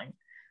feeling,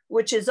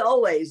 which is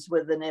always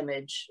with an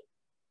image,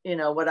 you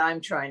know, what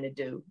I'm trying to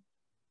do,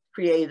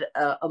 create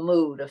a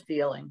mood, a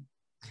feeling.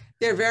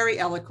 They're very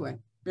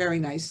eloquent, very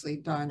nicely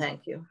done.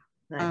 Thank you.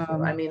 Thank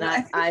you. I mean,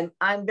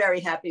 I'm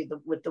very happy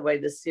with the way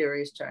this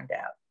series turned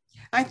out.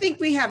 I think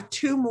we have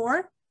 2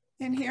 more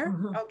in here.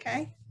 Mm-hmm.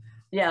 Okay.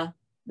 Yeah,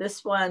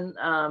 this one,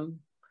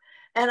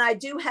 and I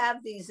do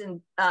have these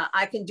in,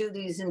 I can do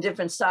these in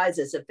different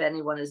sizes if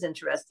anyone is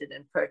interested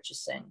in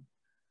purchasing,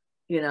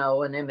 you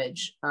know, an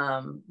image.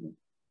 And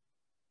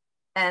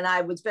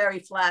I was very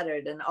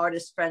flattered. An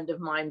artist friend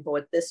of mine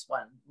bought this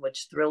one,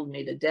 which thrilled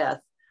me to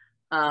death,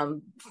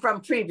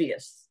 from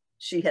previous.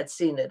 She had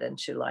seen it and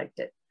she liked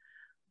it.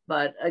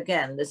 But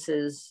again, this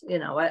is, you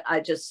know,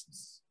 I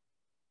just,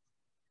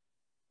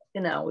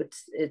 you know,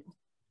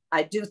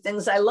 I do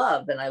things I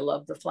love, and I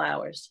love the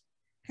flowers.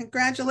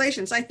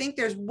 Congratulations. I think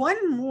there's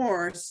one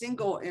more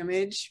single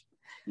image.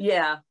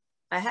 Yeah,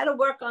 I had to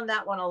work on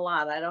that one a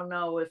lot. I don't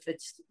know if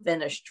it's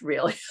finished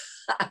really,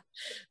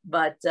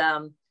 but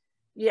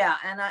yeah.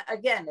 And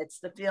again, it's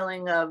the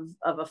feeling of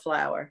a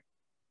flower.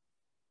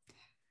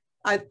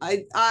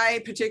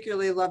 I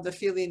particularly love the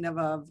feeling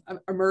of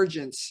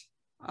emergence.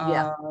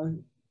 Yeah.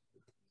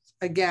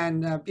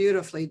 Again,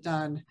 beautifully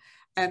done.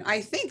 And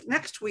I think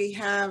next we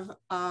have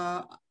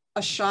a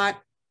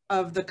shot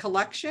of the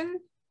collection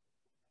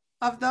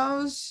of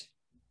those.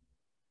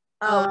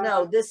 Oh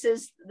no, this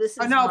is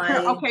oh,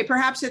 no, okay,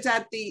 perhaps it's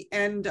at the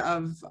end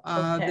of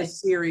the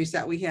series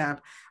that we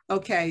have.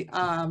 Okay,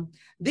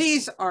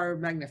 these are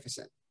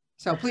magnificent.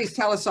 So please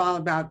tell us all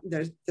about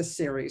the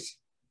series.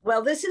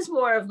 Well, this is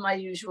more of my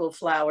usual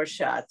flower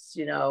shots,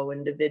 you know,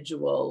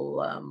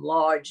 individual,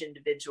 large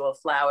individual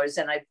flowers,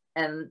 and I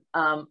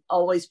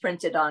always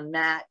printed on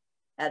matte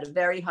at a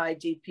very high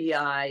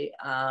DPI.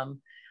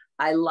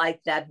 I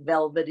like that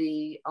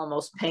velvety,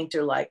 almost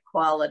painter-like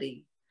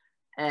quality.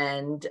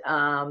 And,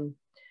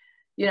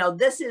 you know,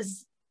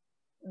 these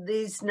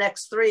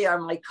next 3 are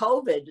my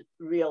COVID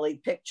really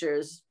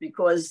pictures,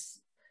 because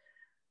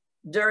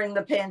during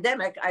the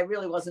pandemic, I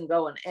really wasn't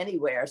going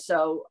anywhere.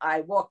 So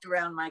I walked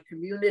around my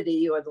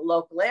community or the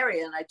local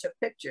area and I took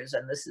pictures,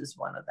 and this is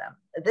one of them.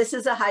 This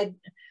is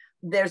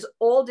there's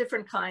all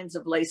different kinds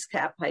of lace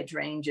cap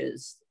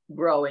hydrangeas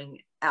growing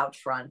out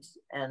front.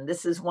 And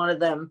this is one of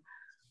them.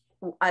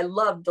 I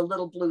love the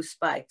little blue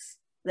spikes.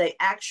 They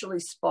actually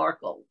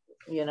sparkle,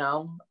 you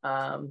know.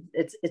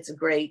 It's a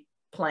great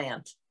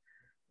plant.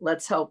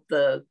 Let's hope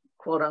the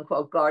quote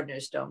unquote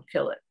gardeners don't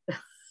kill it.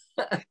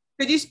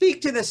 Could you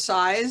speak to the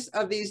size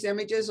of these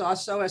images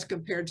also as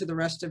compared to the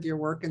rest of your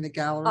work in the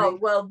gallery? Oh,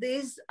 well,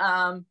 these,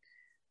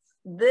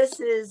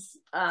 this is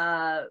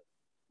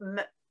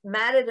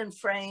matted and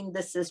framed.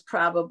 This is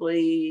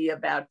probably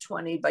about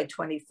 20 by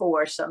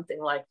 24, something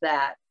like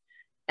that.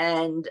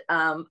 And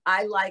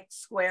I like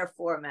square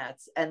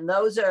formats, and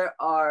those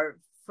are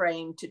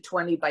framed to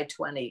 20 by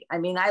 20. I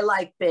mean, I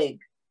like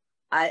big.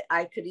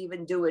 I could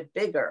even do it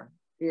bigger,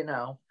 you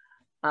know,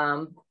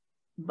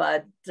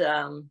 but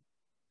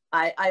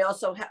I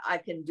also I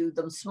can do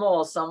them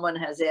small. Someone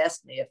has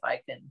asked me if I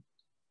can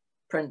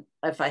print,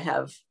 if I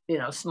have, you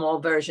know, small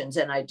versions,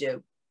 and I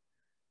do.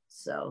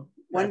 So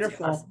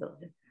wonderful.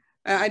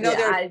 I know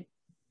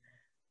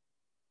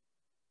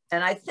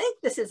and I think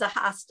this is a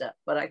hosta,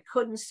 but I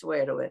couldn't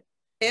swear to it.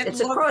 It's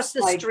across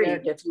the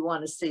street if you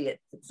want to see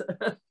it.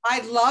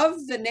 I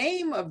love the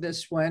name of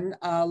this one,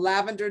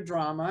 Lavender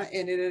Drama,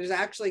 and it is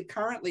actually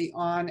currently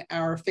on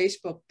our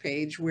Facebook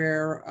page,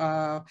 where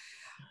our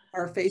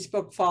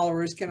Facebook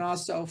followers can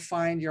also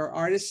find your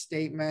artist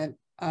statement.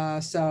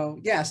 So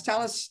yes, tell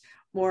us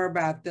more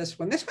about this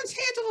one. This one's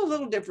handled a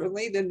little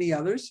differently than the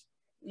others.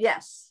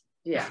 Yes,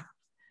 yeah.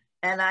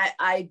 And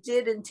I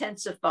did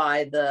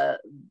intensify the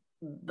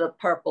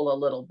purple a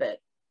little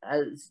bit,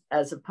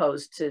 as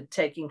opposed to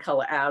taking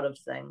color out of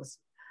things.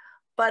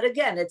 But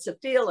again, it's a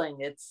feeling,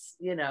 it's,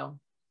 you know,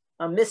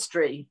 a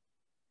mystery.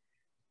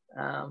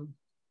 And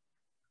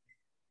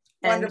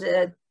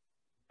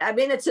I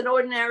mean, it's an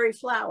ordinary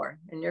flower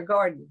in your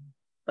garden,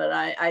 but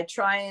I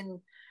try, and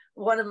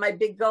one of my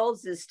big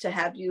goals is to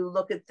have you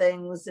look at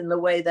things in the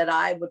way that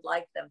I would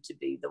like them to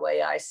be, the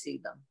way I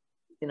see them,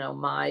 you know,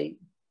 my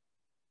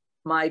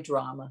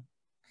drama.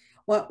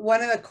 Well,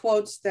 one of the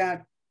quotes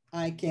that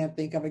I can't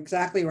think of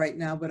exactly right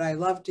now, but I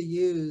love to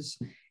use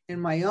in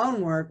my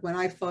own work when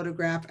I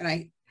photograph, and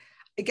I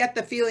get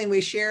the feeling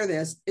we share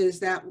this, is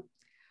that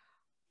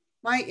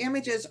my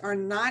images are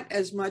not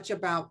as much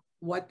about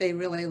what they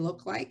really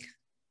look like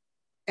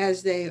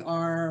as they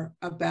are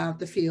about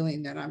the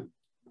feeling that I'm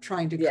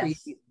trying to create,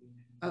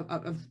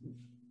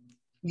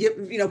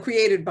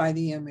 created by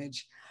the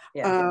image.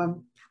 Yeah.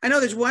 I know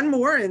there's one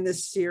more in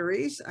this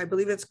series. I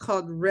believe it's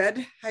called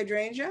Red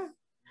Hydrangea.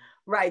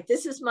 Right.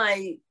 This is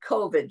my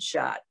COVID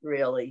shot,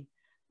 really.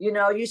 You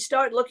know, you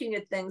start looking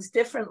at things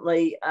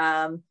differently.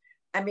 I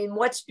mean,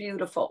 what's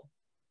beautiful?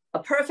 A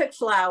perfect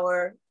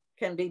flower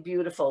can be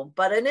beautiful,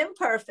 but an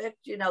imperfect,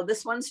 you know,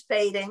 this one's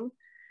fading,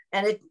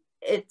 and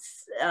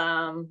it's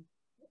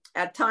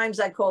at times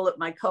I call it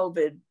my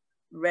COVID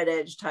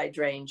red-edged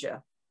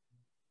hydrangea.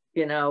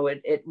 You know,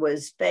 it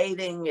was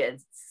fading.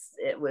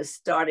 It was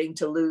starting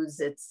to lose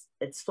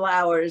its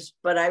flowers,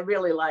 but I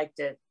really liked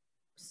it.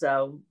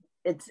 So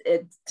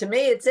to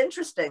me, it's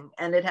interesting,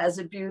 and it has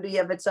a beauty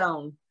of its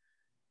own,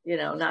 you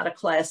know, not a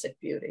classic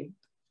beauty.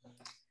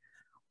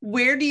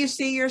 Where do you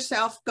see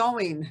yourself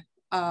going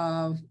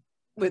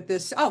with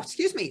this? Oh,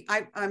 excuse me.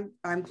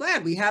 I'm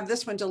glad we have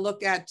this one to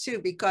look at too,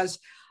 because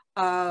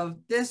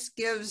this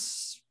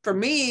gives, for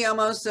me,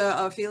 almost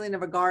a feeling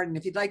of a garden.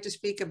 If you'd like to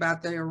speak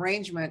about the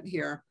arrangement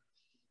here.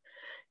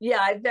 Yeah,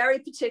 I very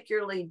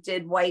particularly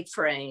did white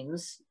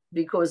frames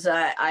because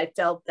I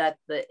felt that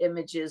the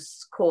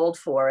images called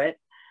for it.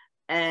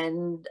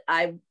 And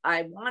I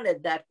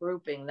wanted that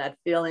grouping, that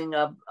feeling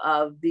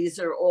of these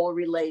are all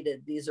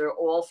related. These are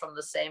all from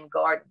the same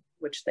garden,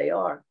 which they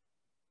are.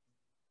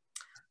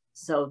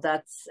 So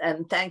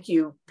and thank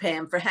you,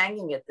 Pam, for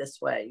hanging it this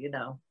way, you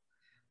know.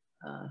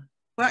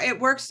 Well, it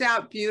works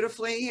out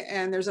beautifully,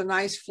 and there's a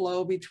nice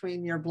flow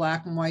between your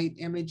black and white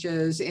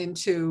images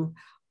into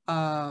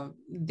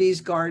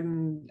these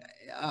garden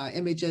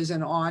images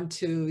and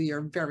onto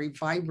your very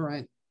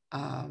vibrant,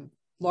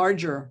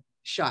 larger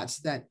shots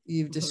that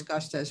you've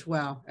discussed as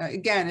well.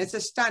 Again, it's a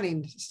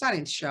stunning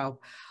show.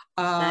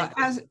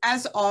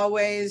 As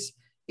always,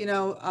 you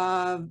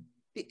know,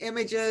 the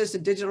images, the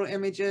digital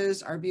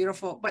images are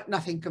beautiful, but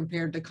nothing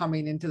compared to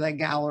coming into the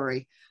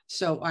gallery.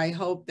 So I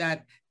hope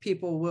that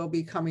people will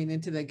be coming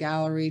into the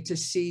gallery to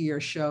see your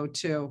show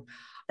too.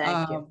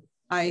 Thank you.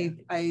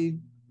 I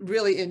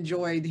really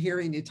enjoyed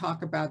hearing you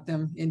talk about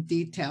them in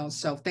detail.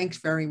 So thanks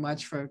very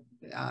much for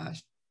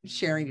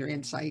sharing your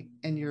insight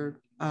and your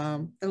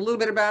a little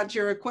bit about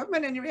your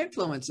equipment and your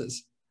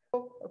influences.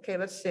 Okay,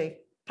 let's see.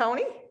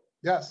 Tony?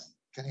 Yes,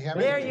 can you hear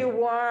me? There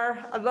you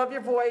are. I love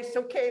your voice.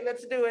 Okay,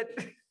 let's do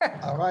it.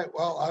 All right,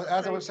 well,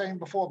 as I was saying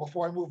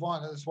before I move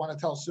on, I just want to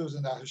tell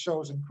Susan that her show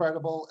is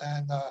incredible,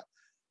 and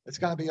it's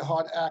going to be a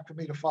hard act for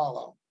me to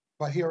follow,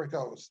 but here it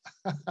goes.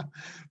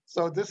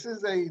 So this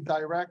is a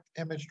direct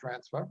image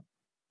transfer.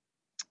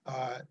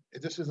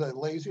 This is a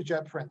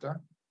LaserJet printer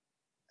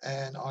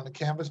and on a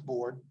canvas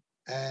board,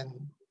 and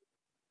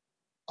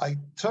I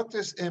took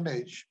this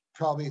image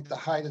probably at the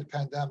height of the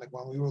pandemic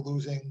when we were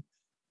losing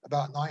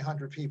about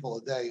 900 people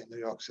a day in New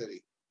York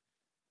City.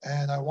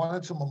 And I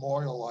wanted to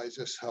memorialize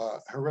this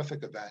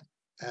horrific event.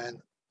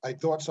 And I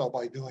thought so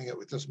by doing it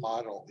with this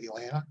model,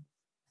 Elena.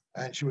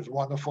 And she was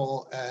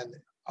wonderful. And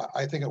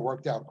I think it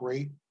worked out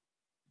great.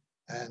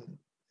 And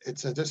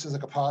this is a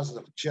composite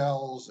of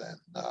gels, and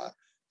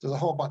there's a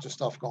whole bunch of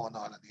stuff going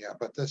on in here.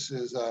 But this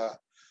is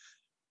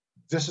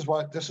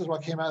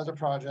what came out of the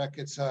project.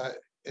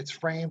 It's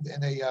framed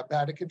in a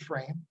Vatican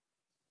frame,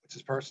 which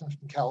is a person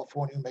from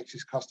California who makes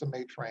these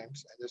custom-made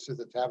frames. And this is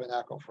a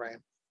tabernacle frame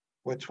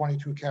with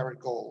 22 karat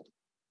gold.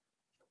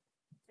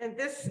 And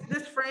this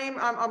frame,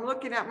 I'm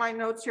looking at my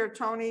notes here,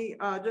 Tony,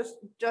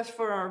 just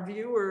for our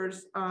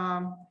viewers,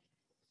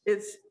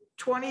 it's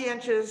 20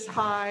 inches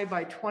high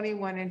by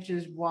 21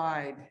 inches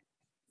wide.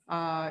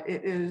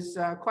 It is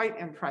quite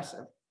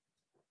impressive.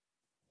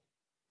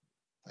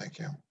 Thank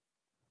you.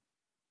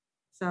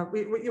 So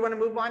you want to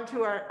move on to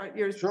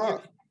your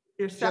second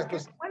Yeah,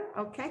 one?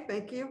 Okay,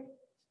 thank you.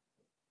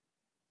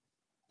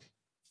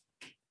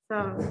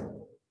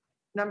 So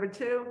number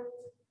 2.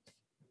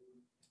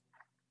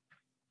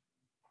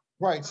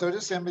 Right, so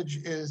this image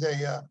is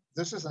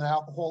this is an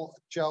alcohol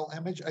gel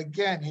image.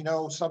 Again, you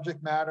know,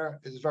 subject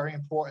matter is very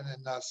important,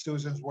 and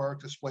Susan's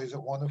work displays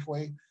it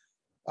wonderfully.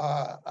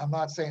 I'm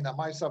not saying that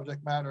my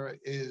subject matter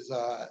is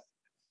up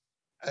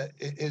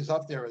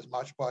there as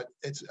much, but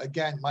it's,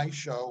 again, my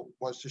show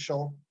was to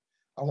show,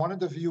 I wanted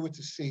the viewer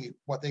to see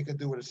what they could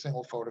do with a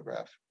single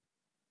photograph.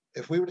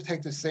 If we were to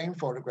take the same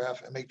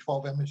photograph and make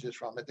 12 images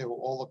from it, they will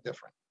all look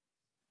different.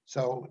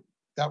 So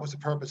that was the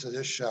purpose of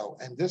this show.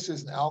 And this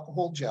is an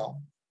alcohol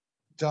gel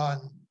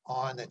done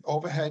on an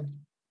overhead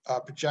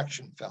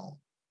projection film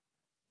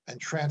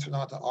and transferred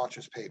onto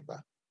Arches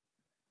paper.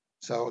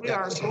 So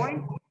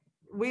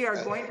we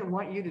are going to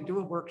want you to do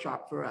a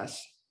workshop for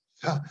us.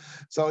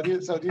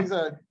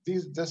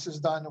 This is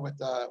done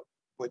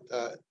with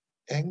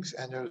inks,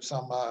 and there's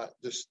some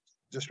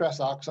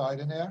distress oxide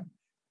in there,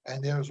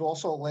 and there's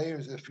also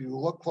layers. If you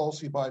look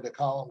closely by the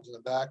columns in the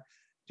back,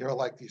 They're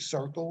like these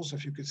circles,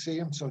 if you could see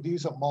them. So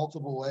these are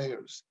multiple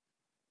layers.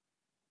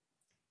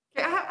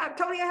 Okay,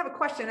 Tony, I have a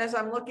question as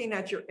I'm looking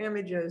at your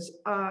images.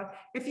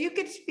 If you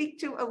could speak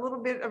to a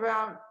little bit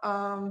about,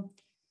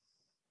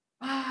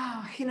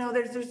 you know,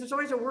 there's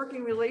always a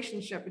working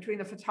relationship between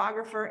the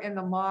photographer and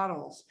the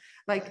models.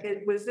 Like,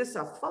 was this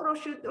a photo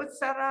shoot that was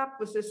set up?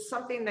 Was this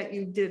something that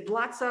you did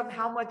lots of?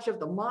 How much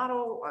did the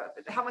model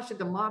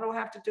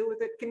have to do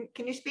with it?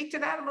 Can you speak to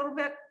that a little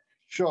bit?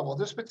 Sure. Well,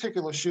 this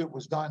particular shoot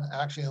was done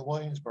actually in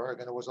Williamsburg,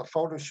 and it was a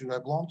photo shoot. I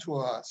belong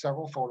to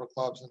several photo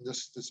clubs, and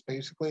this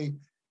basically,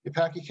 you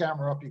pack your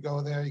camera up, you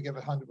go there, you give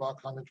it $100,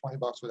 $120,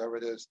 whatever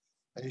it is,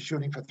 and you're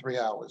shooting for 3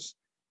 hours.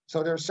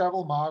 So there are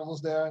several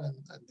models there, and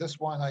this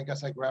one, I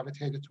guess I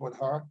gravitated toward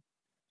her.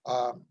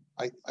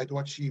 I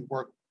thought she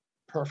worked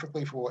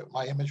perfectly for what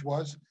my image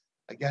was.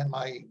 Again,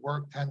 my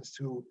work tends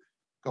to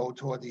go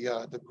toward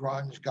the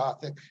grunge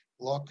gothic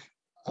look.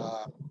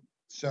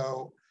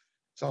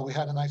 So we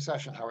had a nice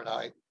session, her and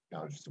I. You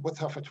know, just with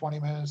her for 20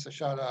 minutes. I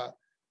shot a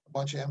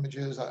bunch of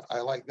images. I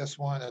like this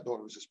one. I thought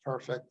it was just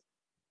perfect,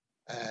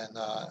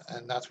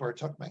 and that's where it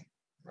took me,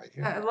 right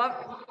here.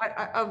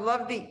 I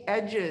love the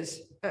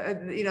edges.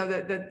 You know,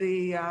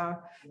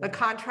 the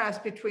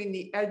contrast between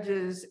the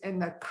edges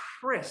and the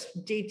crisp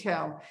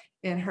detail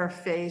in her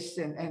face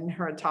and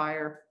her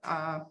attire.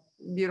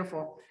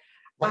 Beautiful.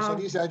 Right, so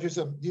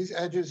these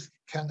edges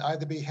can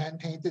either be hand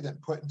painted and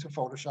put into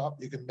Photoshop.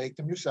 You can make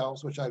them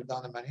yourselves, which I've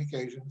done on many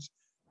occasions,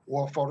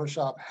 or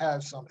Photoshop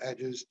has some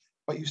edges,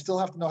 but you still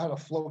have to know how to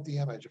float the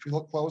image. If you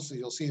look closely,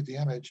 you'll see the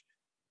image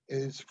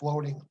is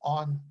floating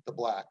on the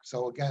black.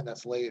 So again,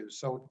 that's layers.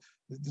 So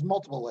there's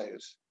multiple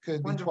layers.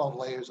 Could be 12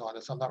 layers on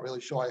this. I'm not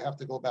really sure. I have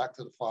to go back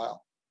to the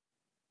file.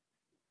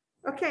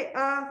 Okay,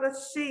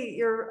 let's see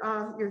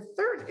your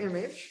third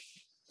image.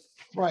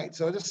 Right,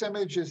 so this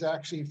image is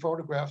actually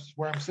photographs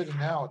where I'm sitting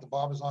now at the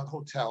Barbizon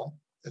Hotel.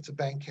 It's a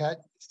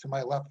banquette. It's to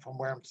my left from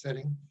where I'm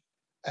sitting.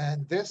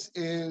 And this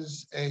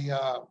is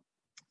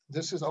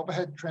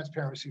overhead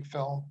transparency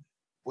film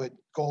with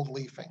gold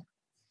leafing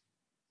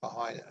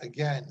behind it.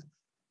 Again,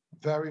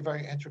 very,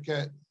 very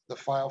intricate. The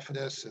file for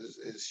this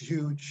is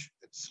huge.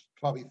 It's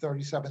probably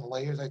 37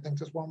 layers, I think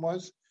this one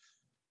was.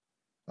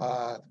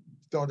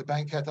 Though the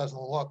banquette doesn't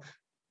look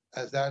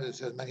as that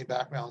is, as many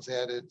backgrounds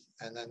added,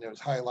 and then there's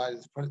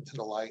highlighters put into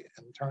the light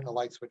and turn the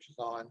light switches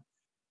on.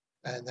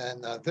 And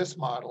then this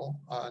model,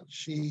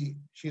 she's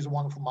a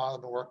wonderful model.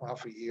 I've been working with her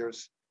for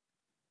years.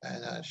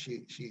 And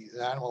she's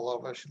an animal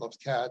lover. She loves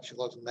cats. She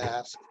loves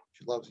masks.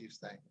 She loves these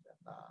things.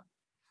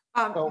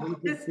 And, so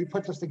we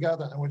put this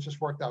together, and it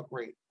just worked out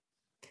great.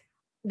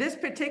 This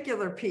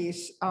particular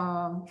piece,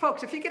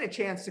 folks, if you get a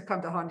chance to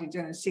come to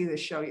Huntington and see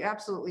this show, you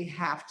absolutely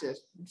have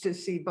to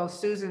see both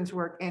Susan's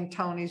work and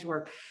Tony's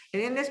work.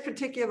 And in this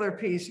particular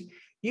piece,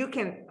 you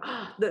can,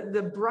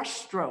 the brush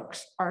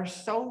strokes are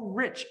so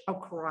rich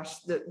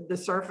across the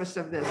surface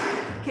of this.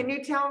 Can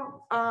you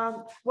tell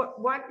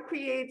what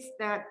creates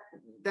that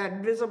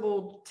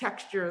visible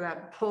texture,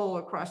 that pull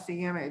across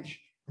the image?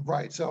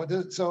 Right. So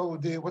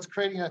what's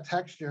creating that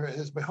texture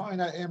is behind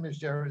that image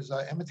there is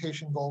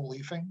imitation gold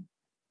leafing.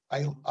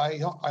 I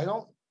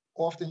don't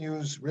often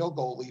use real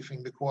gold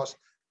leafing because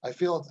I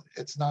feel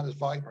it's not as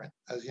vibrant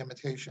as the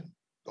imitation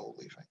gold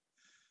leafing.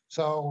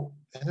 So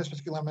in this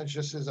particular image,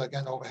 this is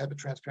again overhead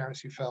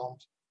transparency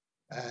filmed,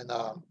 and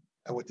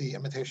with the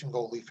imitation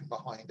gold leafing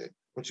behind it,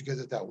 which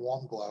gives it that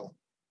warm glow.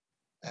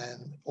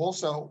 And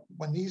also,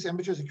 when these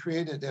images are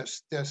created,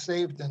 they're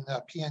saved in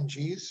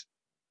PNGs,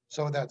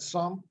 so that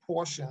some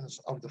portions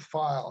of the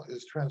file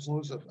is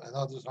translucent and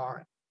others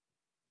aren't,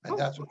 and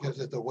that's what gives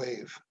it the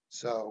wave.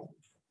 So.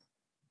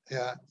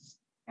 Yeah.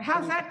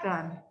 How's that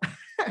done?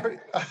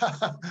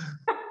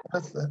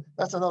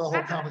 That's another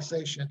whole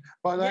conversation.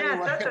 But yes,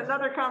 anyway. That's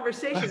another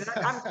conversation.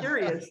 I'm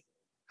curious.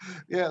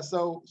 Yeah.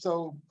 So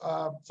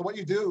what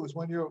you do is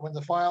when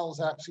the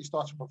files actually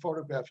starts from a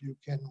photograph, you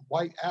can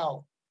white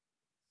out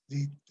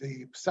the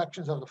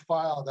sections of the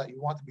file that you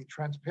want to be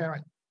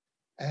transparent,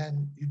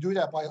 and you do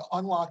that by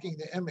unlocking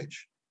the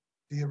image,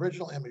 the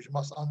original image. You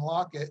must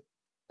unlock it,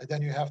 and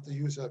then you have to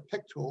use a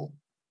pick tool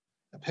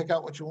and pick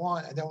out what you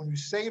want. And then when you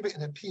save it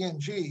in a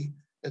PNG,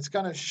 it's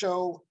going to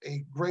show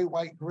a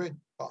gray-white grid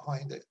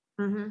behind it.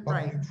 Mm-hmm, but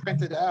right. when you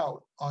print it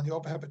out on the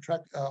overhead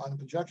on the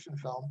projection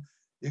film,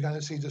 you're going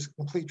to see just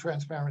complete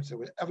transparency.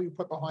 Whatever you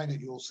put behind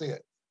it, you will see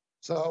it.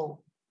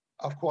 So,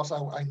 of course,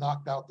 I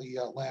knocked out the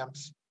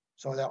lamps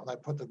so that when I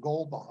put the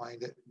gold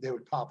behind it, they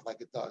would pop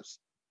like it does.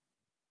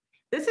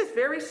 This is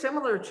very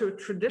similar to a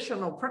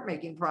traditional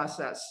printmaking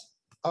process.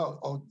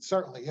 Oh,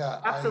 certainly, yeah.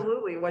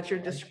 Absolutely, what you're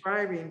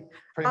describing.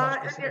 Pretty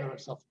much consider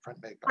myself a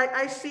printmaker.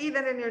 I see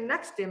that in your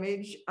next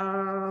image,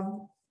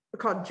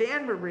 called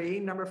Jan Marie,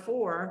 number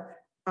 4.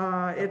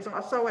 It's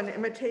also an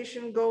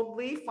imitation gold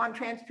leaf on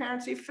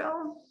transparency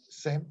film.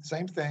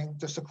 Same thing,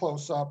 just a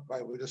close up.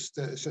 Right, it's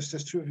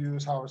just 2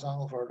 views,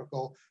 horizontal,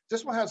 vertical.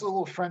 This one has a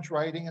little French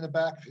writing in the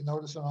back, if you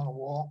notice it on the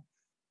wall.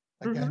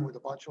 Again, with a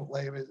bunch of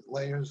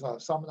layers.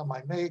 Some of them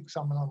I make,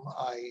 some of them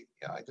I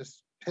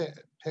just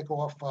pick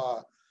off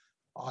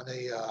on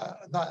a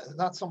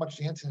not so much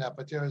the internet,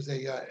 but there is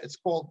a it's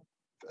called,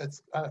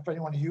 it's if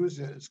anyone uses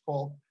it, it's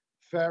called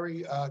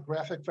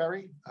Graphic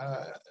Ferry.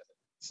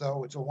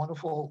 So it's a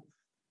wonderful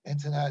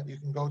internet. You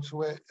can go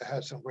to it. It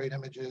has some great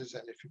images,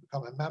 and if you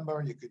become a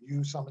member, you could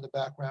use some of the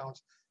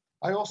backgrounds.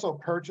 I also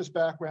purchase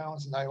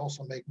backgrounds, and I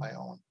also make my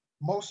own.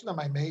 Most of them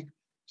I make,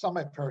 some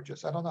I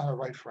purchase. I don't know how to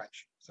write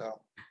French, so.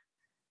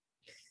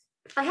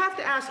 I have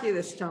to ask you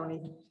this,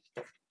 Tony.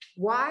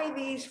 Why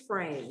these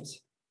frames?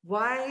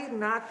 Why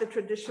not the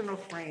traditional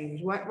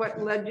frames?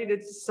 What led you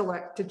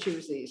to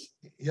choose these?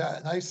 Yeah,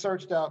 and I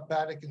searched out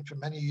Vatican for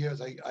many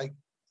years. I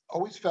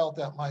always felt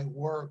that my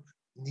work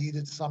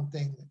needed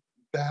something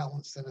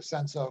balanced in the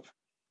sense of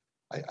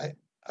a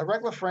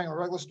regular frame, a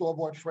regular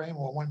store-bought frame,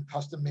 or one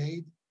custom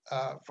made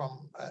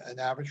from an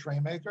average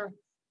frame maker,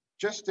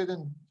 just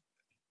didn't.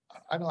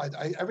 I don't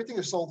know. Everything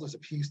is sold as a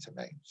piece to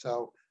me.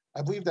 So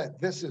I believe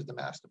that this is the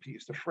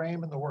masterpiece, the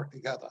frame and the work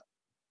together.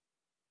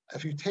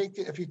 If you take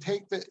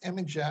the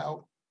image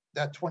out,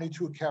 that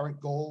 22 karat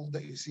gold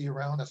that you see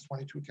around, that's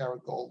 22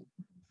 karat gold.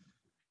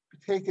 If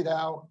you take it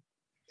out,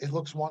 it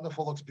looks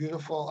wonderful, looks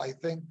beautiful. I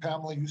think,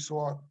 Pamela, you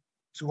saw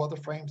 2 other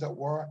frames that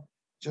were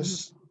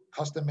just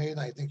custom made, and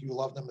I think you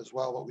love them as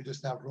well, but we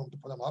just have room to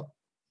put them up.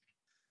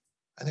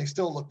 And they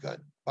still look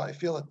good, but I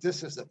feel that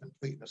this is the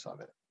completeness of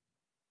it.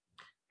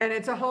 And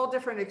it's a whole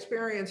different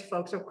experience,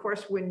 folks. Of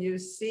course, when you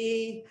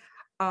see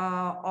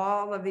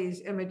all of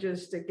these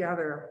images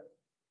together.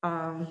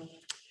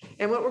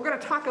 And what we're going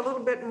to talk a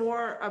little bit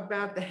more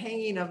about the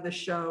hanging of the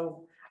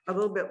show a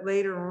little bit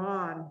later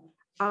on.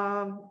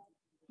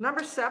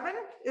 Number 7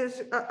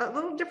 is a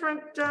little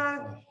different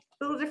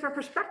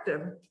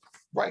perspective.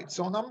 Right.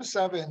 So number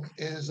 7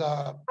 is.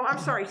 Oh, I'm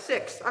sorry,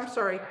 6. I'm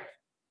sorry.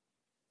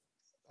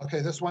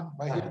 Okay, this one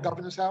right here,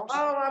 Governor's House.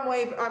 Oh, I'm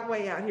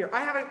way out here.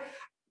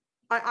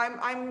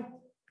 I'm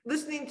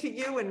listening to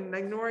you and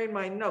ignoring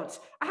my notes.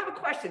 I have a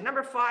question.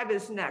 Number 5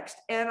 is next,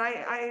 and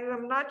I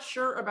am not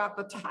sure about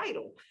the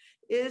title.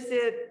 Is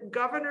it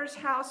Governor's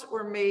House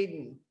or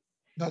Maiden?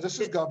 No, this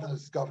is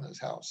Governor's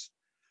House.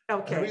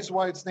 Okay. And the reason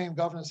why it's named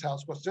Governor's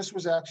House was this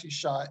was actually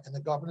shot in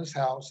the Governor's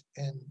House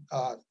in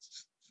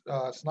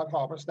Snug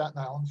Harbor, Staten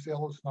Island,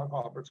 Sailor's Snug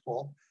Harbor, it's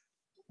called.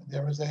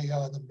 There was an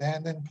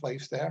abandoned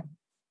place there,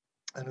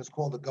 and it's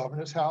called the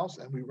Governor's House,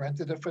 and we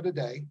rented it for the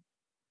day,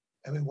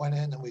 and we went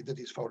in and we did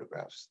these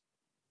photographs.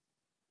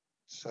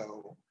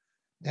 So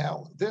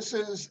now this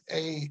is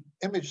a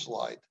image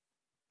slide.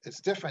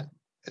 It's different.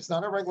 It's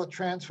not a regular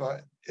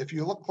transfer. If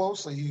you look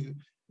closely,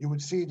 you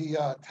would see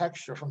the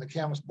texture from the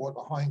canvas board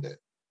behind it.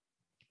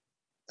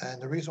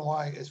 And the reason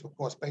why is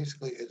because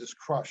basically it is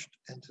crushed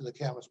into the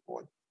canvas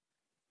board.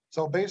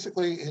 So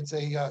basically it's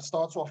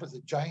starts off as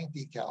a giant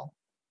decal.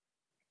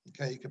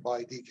 Okay, you can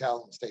buy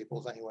decal in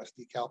Staples, NUS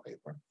decal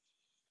paper.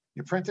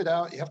 You print it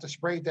out, you have to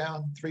spray it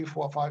down 3,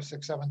 4, 5,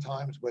 6, 7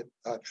 times with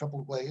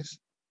triple glaze.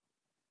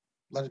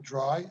 Let it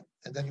dry,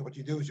 and then what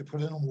you do is you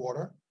put it in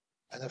water,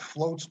 and it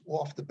floats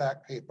off the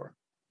back paper.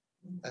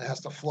 And it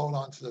has to float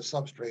onto the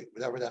substrate,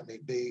 whatever that may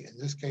be. In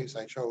this case,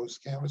 I chose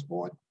canvas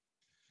board.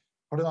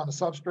 Put it on the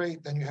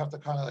substrate, then you have to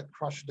kind of like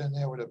crush it in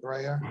there with a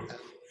brayer and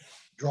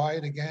dry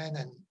it again,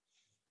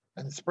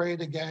 and spray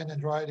it again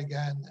and dry it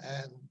again,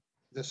 and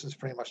this is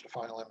pretty much the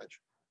final image.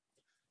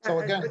 So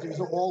again, these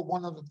are all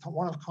one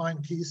of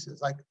kind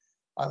pieces. Like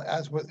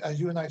as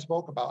you and I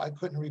spoke about, I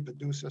couldn't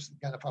reproduce this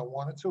again if I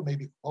wanted to,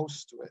 maybe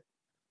close to it,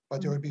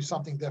 but there would be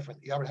something different.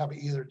 You would have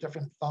either a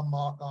different thumb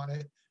mark on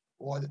it,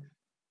 or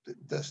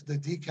the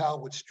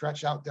decal would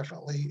stretch out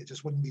differently. It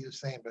just wouldn't be the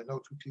same, but no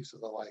 2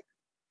 pieces are alike.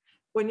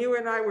 When you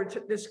and I were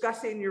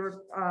discussing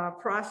your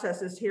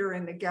processes here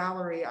in the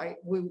gallery,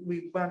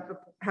 we went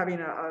having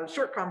a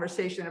short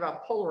conversation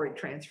about Polaroid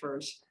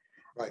transfers.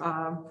 Right.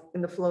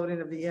 In the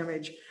floating of the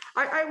image.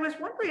 I was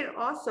wondering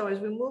also,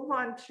 as we move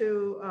on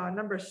to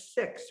number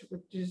 6,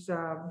 which is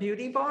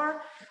Beauty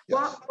Bar,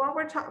 yes.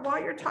 while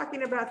you're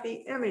talking about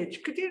the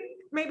image, could you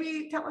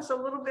maybe tell us a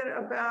little bit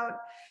about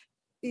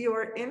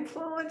your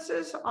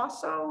influences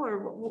also, or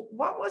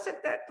what was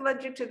it that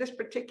led you to this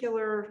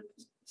particular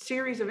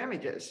series of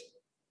images?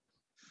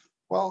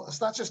 Well,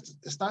 it's not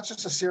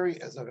just a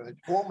series of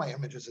images. All my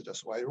images are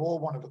this way. They're all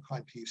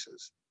one-of-a-kind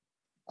pieces.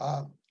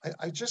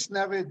 I just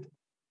never.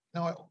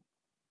 No,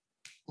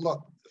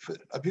 look,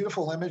 a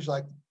beautiful image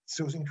like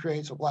Susan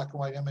creates, a black and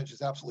white image,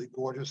 is absolutely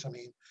gorgeous. I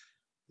mean,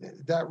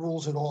 that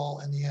rules it all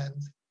in the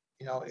end.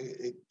 You know,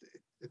 it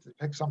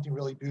depicts something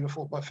really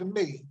beautiful. But for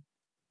me,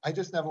 I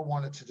just never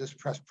wanted to just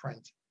press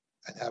print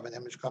and have an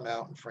image come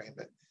out and frame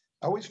it.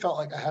 I always felt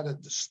like I had to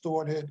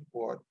distort it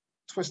or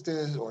twist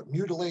it or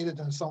mutilate it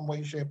in some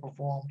way, shape, or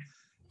form.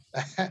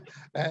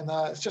 And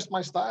it's just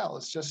my style.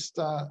 It's just,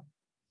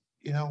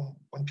 you know,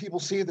 when people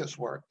see this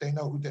work, they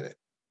know who did it.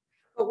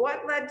 But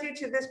what led you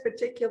to this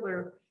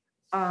particular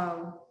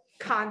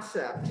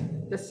concept,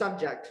 the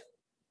subject?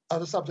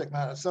 The subject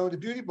matter. So the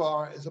Beauty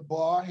Bar is a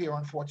bar here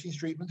on 14th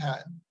Street,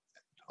 Manhattan,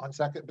 on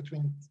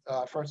between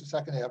 1st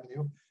and 2nd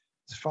Avenue.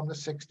 It's from the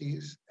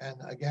 60s. And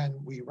again,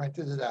 we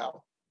rented it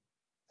out.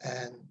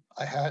 And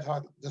I had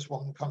this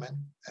woman come in,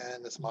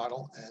 and this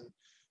model, and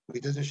We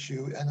did a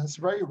shoot, and it's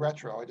very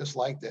retro. I just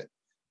liked it.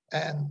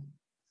 And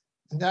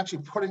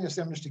actually putting this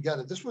image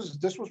together, this was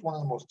one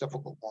of the most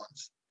difficult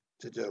ones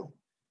to do.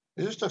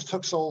 It just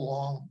took so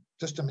long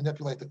just to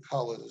manipulate the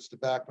colors, the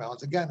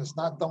backgrounds. Again, it's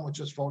not done with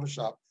just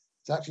Photoshop.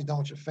 It's actually done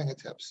with your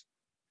fingertips.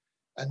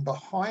 And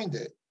behind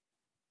it,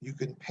 you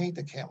can paint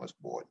the canvas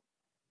board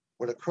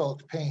with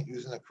acrylic paint,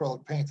 using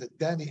acrylic paint.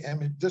 Then the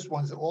image, this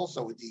one's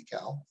also a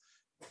decal,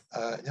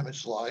 an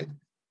image slide.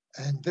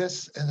 And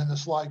then the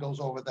slide goes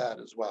over that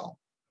as well.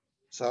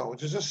 So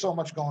there's just so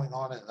much going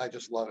on, and I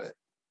just love it.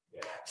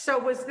 So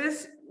was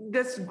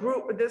this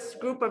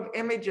group of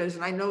images,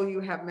 and I know you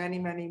have many,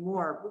 many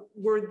more,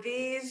 were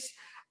these,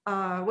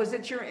 was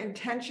it your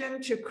intention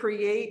to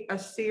create a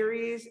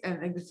series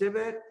and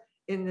exhibit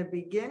in the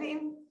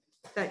beginning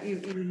that you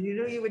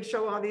knew you would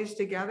show all these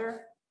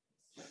together?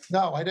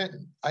 No, I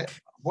didn't.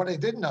 What I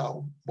did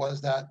know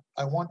was that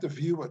I want the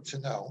viewer to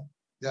know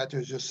that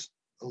there's just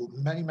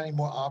many, many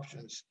more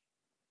options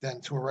than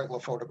to a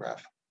regular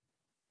photograph.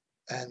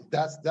 And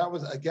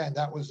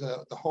that was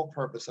the whole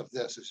purpose of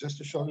this, is just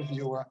to show the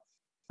viewer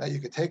that you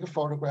could take a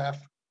photograph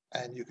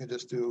and you can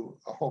just do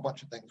a whole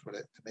bunch of things with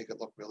it to make it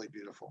look really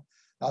beautiful.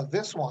 Now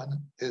this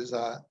one is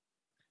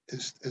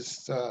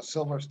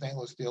silver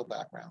stainless steel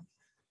background.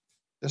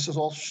 This is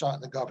also shot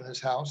in the governor's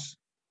house.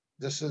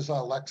 This is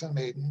Lex and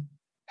Maiden.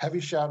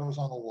 Heavy shadows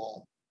on the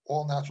wall,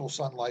 all natural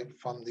sunlight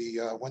from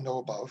the window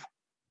above.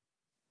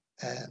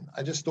 And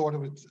I just thought it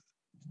was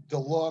the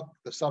look,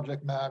 the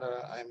subject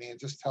matter. I mean, it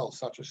just tells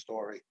such a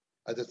story.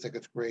 I just think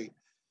it's great.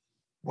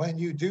 When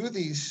you do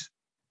these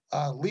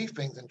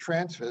leafings and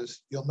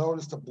transfers, you'll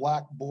notice the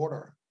black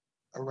border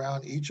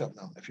around each of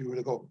them. If you were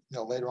to go,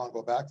 later on,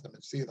 go back to them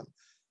and see them.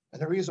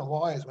 And the reason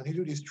why is when you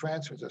do these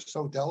transfers, they're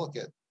so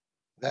delicate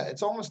that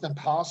it's almost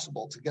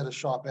impossible to get a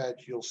sharp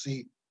edge. You'll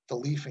see the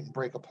leafing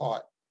break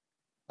apart.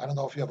 I don't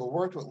know if you ever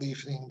worked with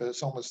leafing, but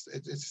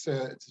it's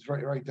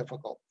very, very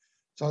difficult.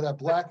 So that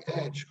black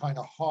edge kind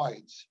of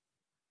hides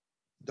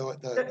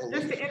just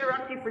to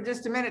interrupt you for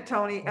just a minute,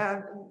 Tony,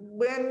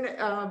 when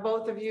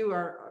both of you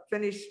are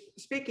finished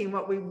speaking,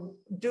 what we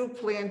do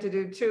plan to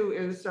do too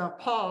is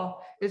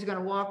Paul is going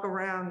to walk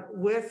around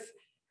with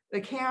the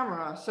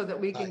camera so that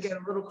we can get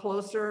a little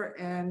closer,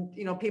 and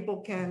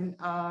people can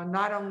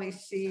not only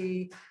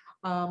see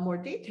more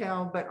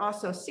detail, but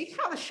also see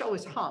how the show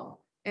is hung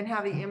and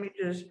how the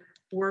images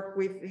work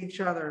with each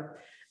other.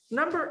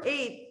 Number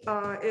 8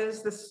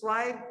 is the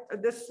slide.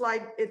 This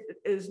slide, it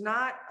is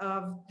not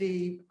of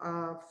the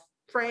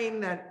frame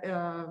that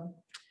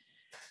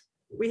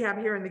we have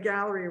here in the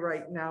gallery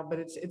right now, but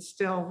it's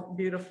still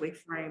beautifully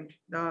framed.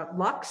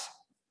 Lux?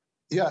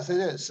 Yes, it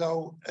is.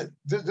 So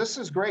this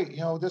is great.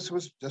 This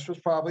was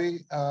probably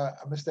a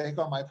mistake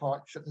on my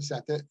part. Shouldn't have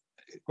sent it.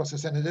 Of course,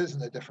 it is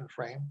in a different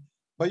frame,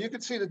 but you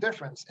can see the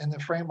difference in the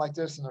frame like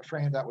this and the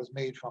frame that was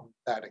made from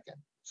Vatican.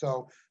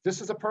 So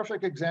this is a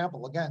perfect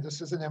example. Again,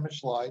 this is an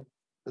image slide.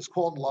 It's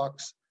called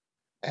Lux.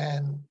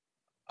 And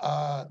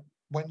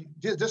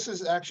this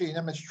is actually an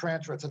image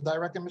transfer. It's a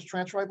direct image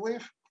transfer, I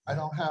believe.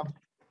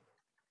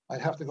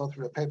 I'd have to go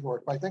through the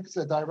paperwork, but I think it's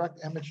a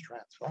direct image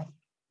transfer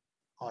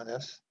on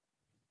this.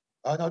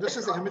 No, this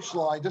is the image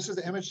slide. This is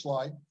the image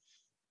slide.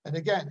 And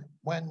again,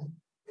 when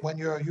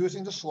you're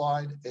using the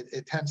slide,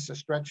 it tends to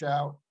stretch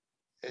out.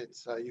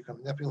 You can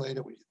manipulate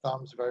it with your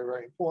thumbs, very,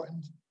 very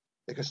important.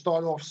 It could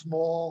start off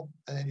small,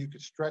 and then you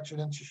could stretch it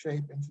into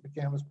shape into the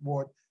canvas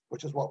board,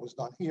 which is what was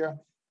done here.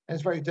 And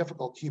it's very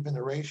difficult keeping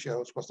the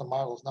ratios because the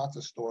model is not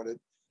distorted.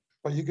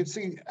 But you can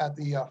see at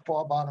the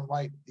far bottom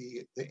right,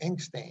 the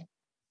ink stain.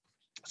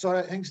 So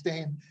that ink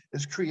stain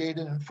is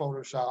created in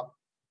Photoshop.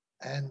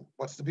 And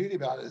what's the beauty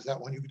about it is that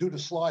when you do the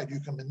slide,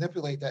 you can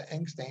manipulate that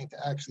ink stain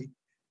to actually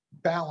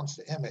balance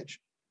the image.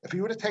 If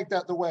you were to take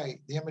that away,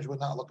 the image would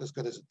not look as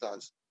good as it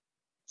does.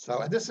 So,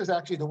 and this is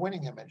actually the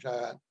winning image.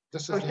 I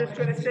was just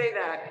going to say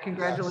that.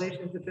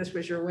 Congratulations if this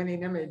was your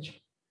winning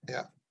image.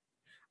 Yeah.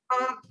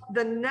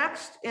 The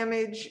next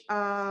image,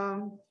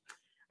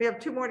 we have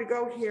 2 more to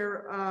go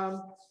here.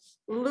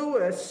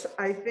 Lewis,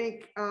 I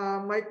think,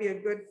 might be a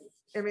good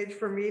image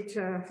for me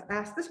to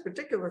ask this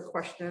particular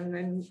question.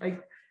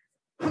 And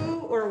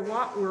who or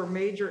what were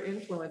major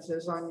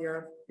influences on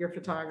your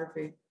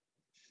photography?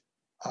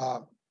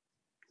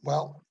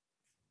 Well,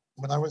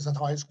 when I was in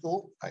high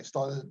school, I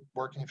started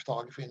working in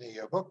photography in the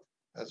yearbook,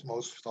 as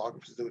most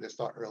photographers do. They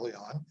start early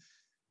on.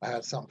 I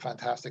had some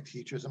fantastic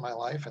teachers in my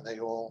life, and they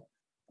all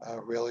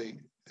really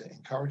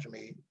encouraged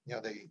me.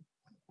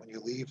 When you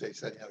leave, they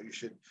said, you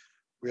should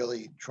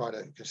really try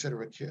to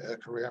consider a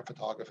career in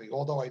photography.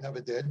 Although I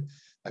never did,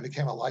 I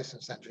became a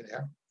licensed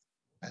engineer,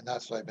 and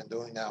that's what I've been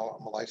doing now.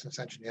 I'm a licensed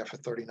engineer for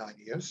 39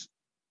 years,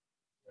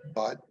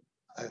 but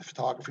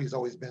photography has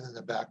always been in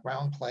the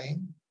background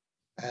playing,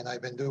 and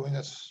I've been doing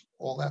this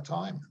all that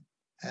time,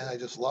 and I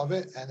just love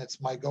it, and it's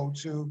my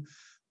go-to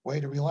way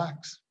to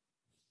relax.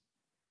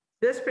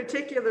 This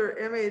particular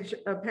image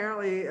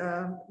apparently,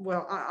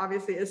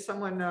 obviously is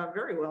someone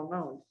very well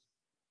known.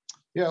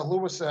 Yeah,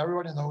 Lewis,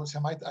 everybody knows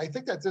him. I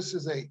think that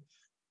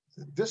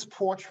this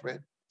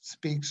portrait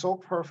speaks so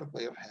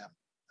perfectly of him.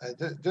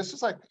 This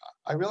is like,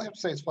 I really have to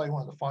say it's probably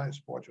one of the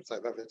finest portraits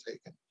I've ever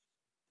taken.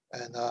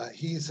 And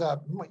he's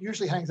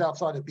usually hangs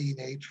outside of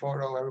B&H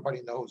Photo.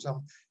 Everybody knows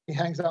him. He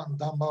hangs out in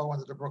Dumbo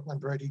under the Brooklyn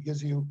Bridge. He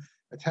gives you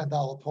a $10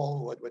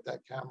 Polaroid with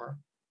that camera.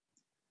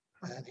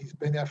 And he's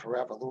been there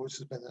forever. Lewis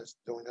has been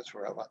doing this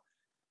forever.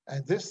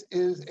 And this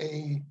is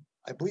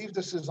I believe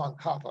this is on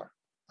copper,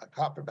 a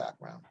copper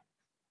background.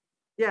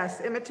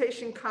 Yes,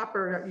 imitation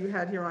copper you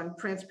had here on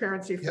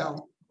transparency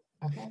film.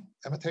 Yeah.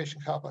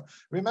 Imitation copper.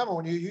 Remember,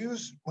 when you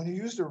use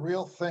the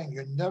real thing,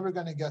 you're never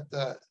going to get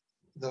the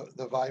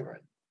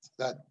vibrant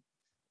that.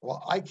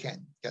 Well, I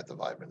can't get the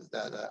vibrance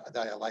that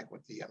I like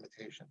with the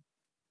imitation.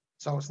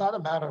 So it's not a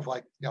matter of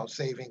like,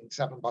 saving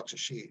 $7 a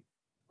sheet.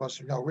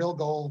 Because, real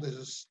gold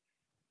is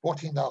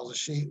 $14 a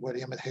sheet, where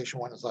the imitation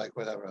one is like,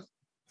 whatever,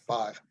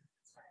 $5.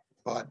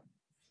 But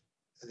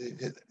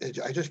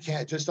I just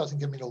can't, it just doesn't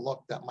give me the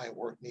look that my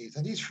work needs.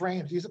 And these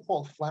frames, these are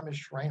called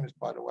Flemish frames,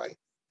 by the way.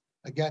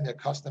 Again, they're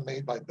custom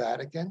made by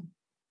Vatican,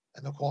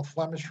 and they're called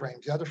Flemish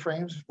frames. The other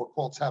frames were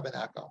called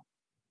Tabernacle.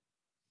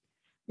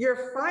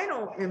 Your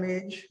final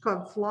image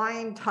called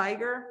Flying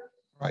Tiger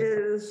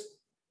is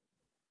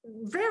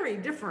very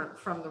different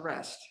from the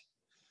rest.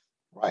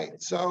 Right.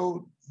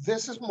 So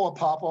this is more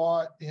pop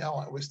art.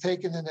 It was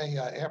taken in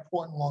a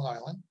airport in Long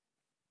Island,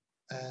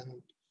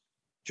 and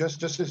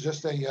just as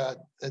just a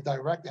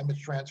direct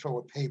image transfer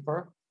with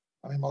paper.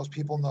 I mean, most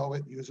people know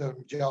it. Use a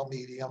gel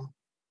medium,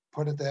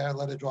 put it there,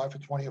 let it dry for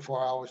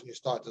 24 hours, and you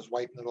start just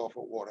wiping it off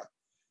with water.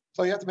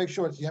 So you have to make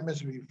sure it's the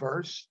image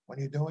reverse when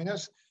you're doing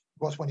this.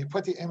 Because when you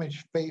put the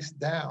image face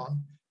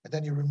down and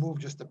then you remove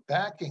just the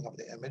backing of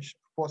the image,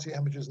 of course, the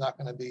image is not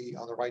going to be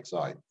on the right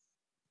side.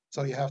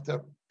 So you have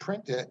to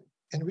print it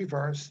in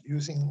reverse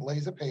using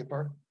laser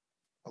paper,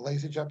 a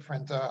laser jet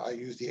printer. I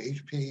use the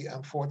HP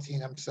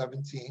M14,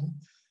 M17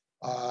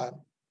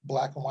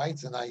 black and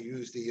whites, and I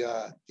use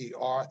the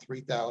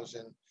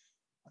R3000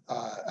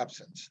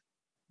 Epsons.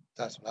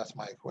 That's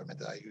my equipment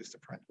that I use to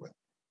print with.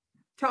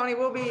 Tony,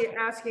 we'll be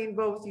asking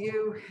both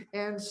you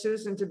and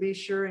Susan to be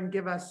sure and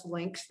give us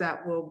links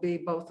that will be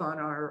both on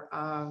our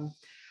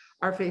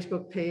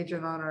Facebook page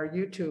and on our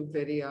YouTube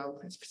video.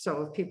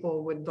 So if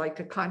people would like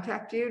to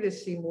contact you to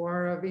see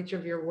more of each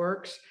of your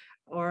works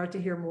or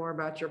to hear more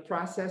about your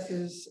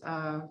processes,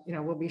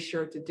 we'll be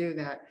sure to do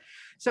that.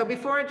 So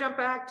before I jump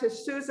back to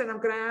Susan,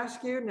 I'm going to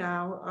ask you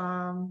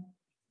now,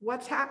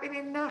 what's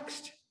happening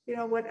next?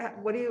 What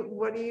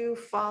are you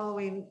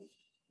following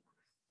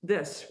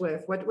this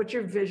with? What's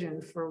your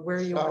vision for where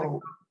you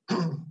want to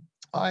go?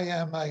 I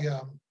am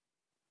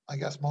I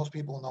guess most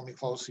people who know me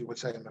closely would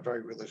say I'm a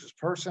very religious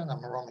person.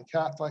 I'm a Roman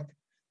Catholic.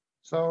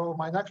 So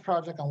my next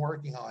project I'm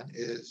working on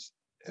is,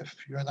 if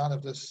you're not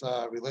of this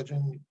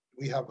religion,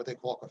 we have what they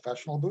call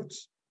confessional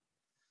booths.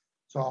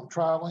 So I'm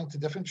traveling to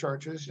different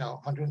churches,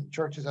 100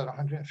 churches at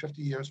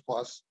 150 years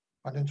plus,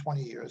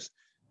 120 years.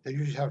 They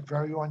usually have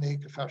very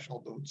ornate confessional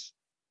booths.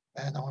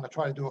 And I want to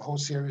try to do a whole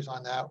series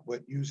on that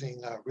with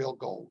using real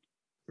gold,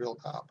 real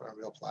copper, and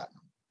real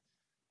platinum.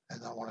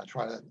 And I want to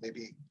try to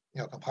maybe,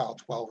 compile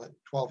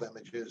 12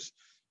 images,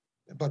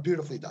 but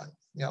beautifully done.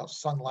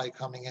 Sunlight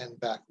coming in,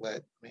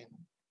 backlit,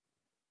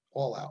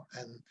 all out.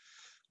 And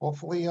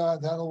hopefully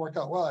that'll work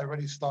out well. I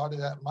already started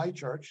at my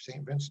church,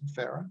 St. Vincent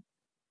Ferrer,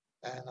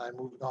 and I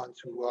moved on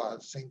to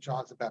St.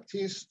 John's the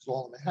Baptist, it's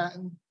all in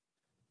Manhattan.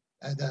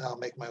 And then I'll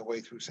make my way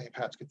through St.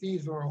 Pat's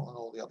Cathedral and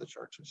all the other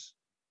churches.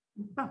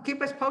 Oh,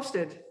 keep us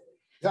posted.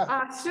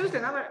 Yeah.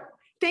 Susan,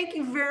 thank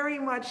you very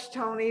much,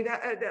 Tony.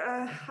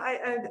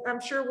 I'm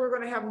sure we're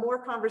going to have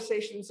more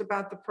conversations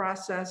about the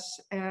process,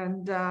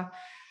 and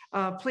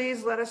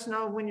please let us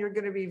know when you're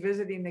going to be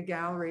visiting the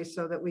gallery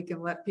so that we can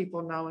let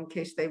people know in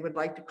case they would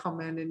like to come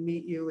in and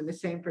meet you, and the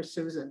same for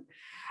Susan.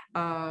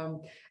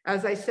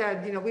 As I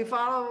said, we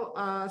follow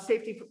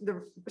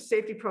the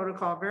safety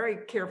protocol very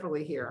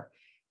carefully here.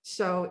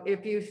 So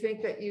if you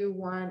think that you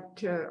want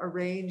to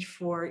arrange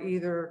for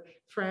either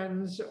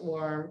friends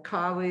or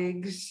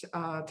colleagues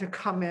to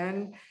come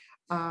in,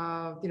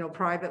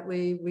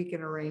 privately, we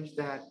can arrange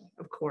that,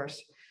 of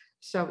course.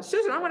 So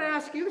Susan, I want to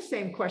ask you the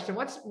same question.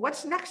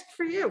 What's next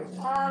for you?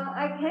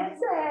 I can't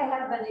say I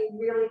have any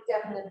really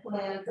definite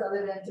plans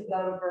other than to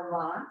go to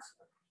Vermont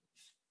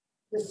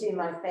to see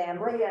my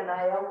family. And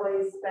I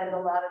always spend a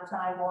lot of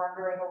time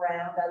wandering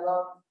around. I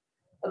love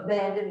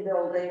abandoned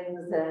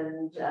buildings,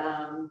 and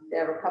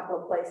there are a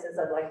couple of places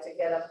I'd like to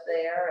get up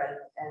there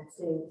and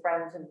seeing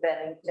friends in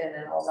Bennington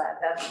and all that.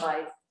 That's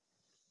my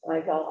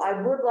goal. I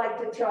would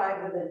like to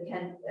try with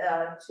intent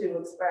to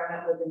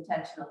experiment with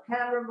intentional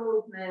camera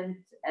movement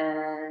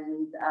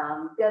and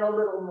get a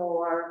little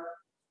more,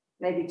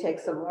 maybe take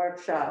some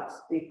workshops,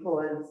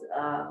 because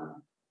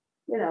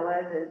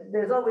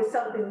there's always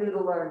something new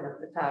to learn in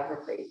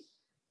photography.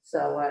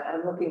 So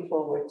I'm looking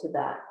forward to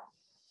that.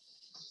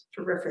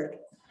 Terrific.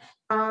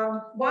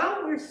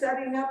 While we're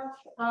setting up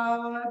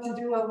to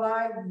do a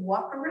live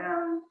walk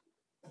around,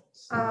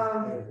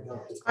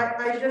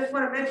 I just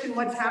want to mention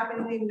what's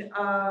happening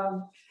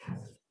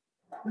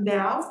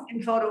now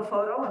in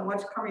fotofoto and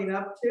what's coming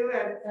up too.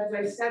 And as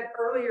I said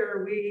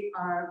earlier, we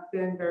have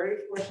been very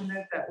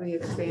fortunate that we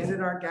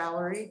expanded our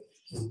gallery.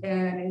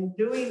 And in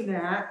doing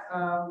that,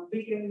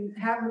 we can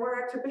have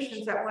more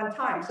exhibitions at one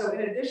time. So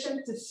in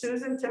addition to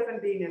Susan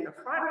Tiffen being in the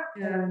front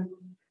and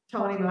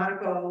Tony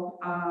Monaco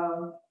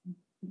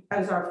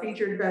as our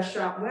featured best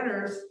shot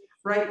winners,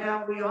 right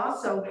now we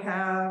also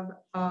have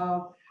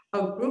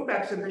a group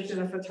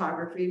exhibition of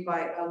photography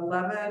by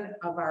 11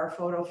 of our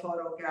photo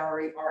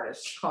gallery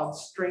artists called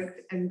Strength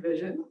and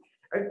Vision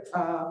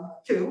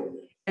 2.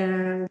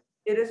 And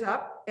it is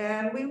up,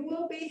 and we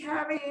will be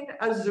having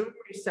a Zoom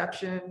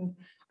reception.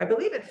 I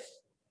believe it's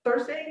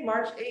Thursday,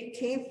 March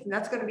 18th, and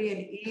that's going to be an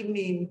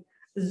evening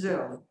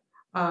Zoom.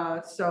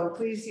 So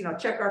please,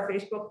 check our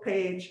Facebook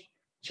page,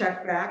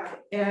 check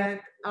back. And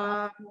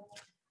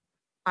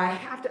I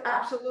have to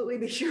absolutely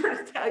be sure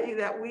to tell you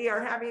that we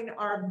are having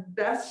our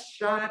best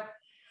shot,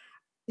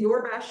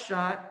 your best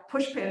shot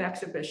push pin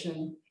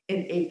exhibition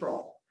in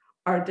April.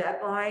 Our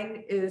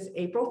deadline is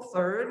April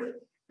 3rd,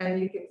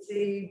 and you can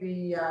see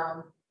the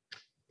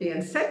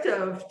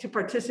incentive to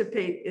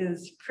participate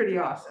is pretty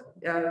awesome.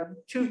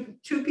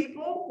 Two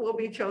people will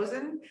be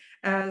chosen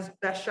as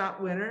best shot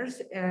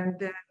winners, and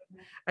then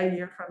a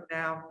year from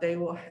now, they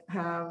will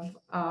have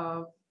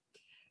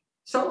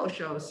solo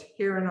shows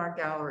here in our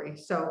gallery.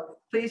 So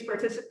please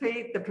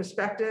participate. The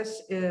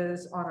prospectus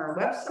is on our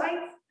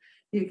website.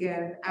 You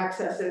can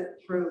access it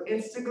through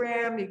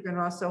Instagram. You can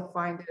also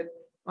find it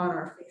on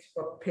our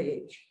Facebook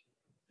page.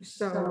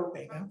 So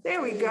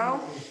there we go.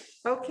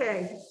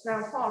 Okay,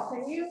 now Paul,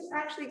 can you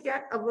actually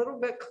get a little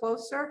bit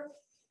closer?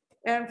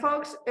 And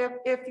folks,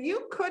 if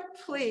you could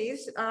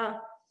please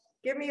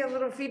give me a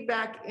little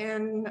feedback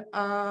in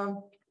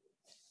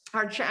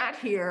our chat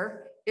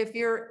here, if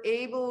you're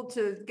able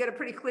to get a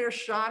pretty clear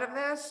shot of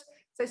this.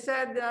 As I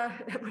said,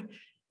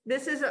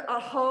 this is a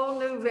whole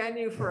new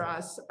venue for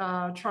us,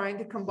 trying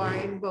to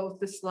combine both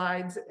the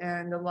slides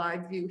and the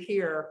live view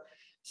here.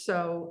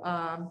 So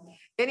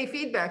any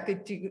feedback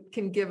that you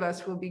can give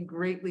us will be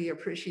greatly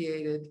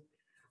appreciated.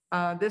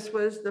 This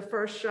was the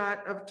first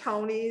shot of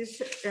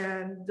Tony's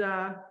and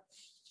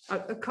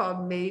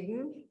called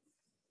Maiden.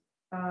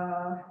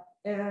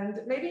 And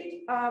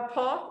maybe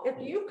Paul, if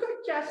you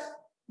could just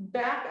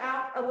back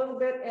out a little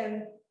bit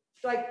and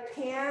like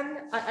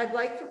pan, I'd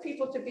like for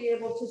people to be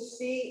able to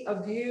see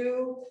a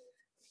view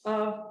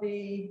of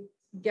the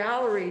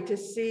gallery, to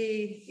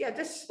see, yeah,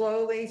 just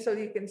slowly so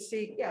you can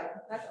see, yeah,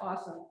 that's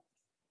awesome.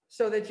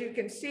 So that you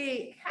can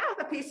see how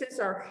the pieces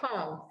are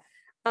hung.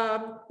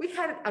 We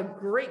had a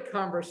great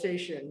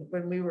conversation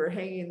when we were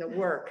hanging the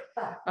work.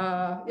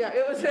 Yeah,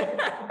 it was,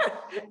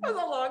 it was a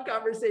long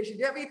conversation. Do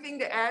you have anything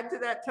to add to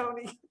that,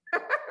 Tony?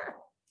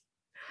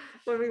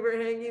 When we were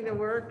hanging the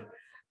work?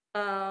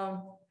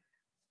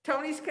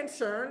 Tony's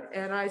concern,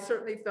 and I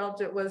certainly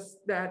felt it was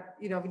that,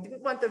 we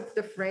didn't want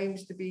the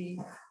frames to be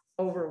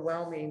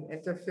overwhelming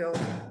and to feel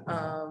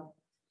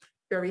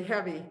very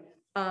heavy.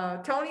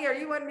 Tony, are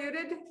you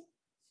unmuted?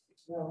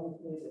 No,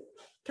 he's muted.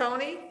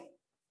 Tony?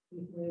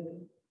 He's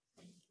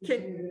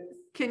muted.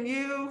 Can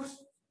you?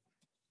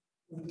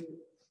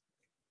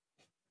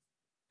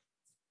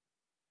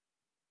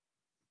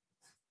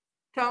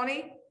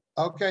 Tony?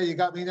 Okay, you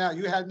got me now.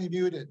 You had me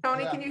muted.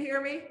 Tony, yeah. Can you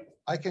hear me?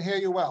 I can hear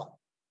you well.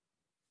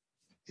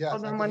 Yes.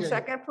 Hold on 1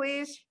 second,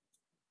 please.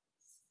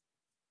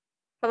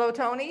 Hello,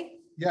 Tony?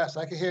 Yes,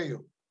 I can hear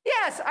you.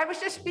 Yes, I was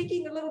just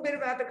speaking a little bit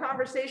about the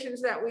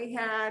conversations that we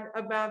had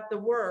about the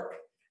work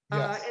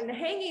and the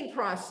hanging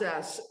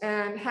process,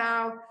 and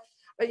how,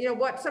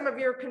 what some of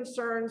your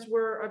concerns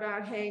were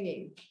about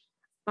hanging.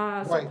 So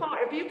right. Paul,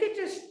 if you could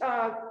just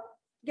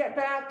get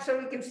back so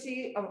we can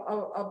see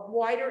a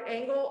wider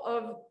angle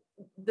of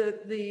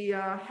the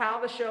how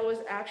the show is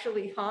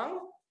actually hung,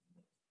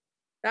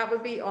 that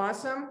would be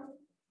awesome.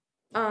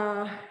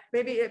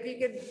 Maybe if you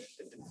could,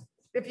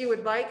 if you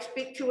would like,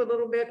 speak to a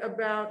little bit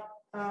about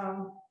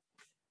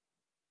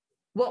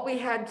what we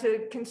had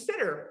to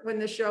consider when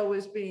the show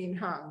was being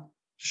hung.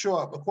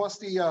 Sure, because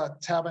the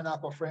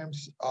tabernacle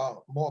frames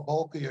are more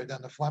bulkier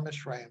than the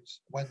Flemish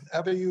frames,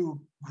 whenever you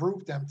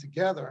group them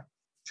together,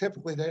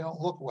 typically they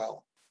don't look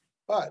well.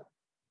 But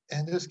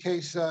in this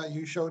case,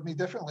 you showed me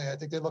differently. I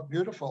think they look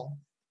beautiful.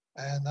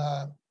 And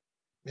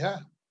yeah,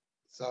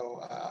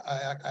 so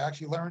I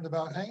actually learned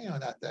about hanging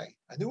on that day.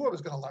 I knew I was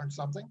going to learn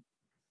something.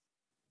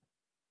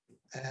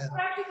 And we're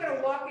actually going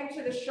to walk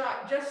into the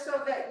shot just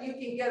so that you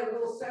can get a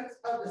little sense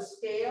of the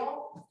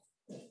scale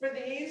for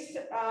these,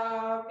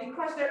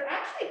 because they're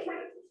actually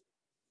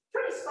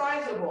pretty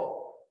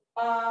sizable.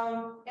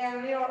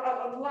 And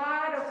a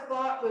lot of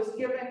thought was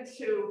given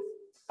to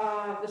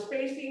the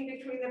spacing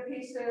between the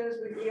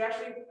pieces. We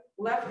actually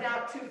left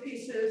out 2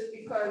 pieces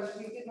because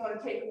we didn't want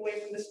to take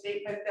away from the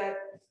statement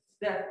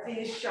that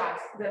these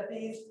shots, that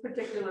these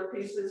particular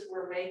pieces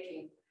were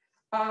making.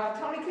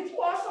 Tony, could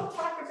you also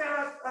talk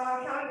about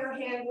how you're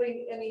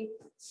handling any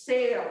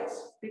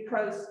sales?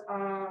 Because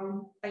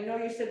I know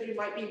you said you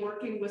might be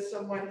working with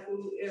someone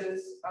who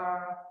is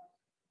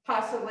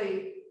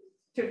possibly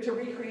to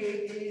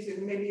recreate these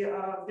in maybe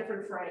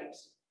different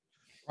frames.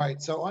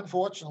 Right. So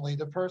unfortunately,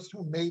 the person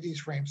who made these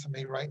frames for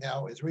me right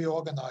now is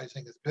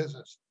reorganizing his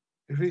business.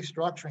 He's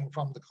restructuring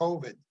from the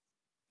COVID.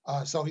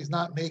 So he's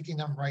not making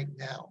them right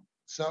now.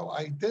 So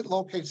I did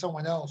locate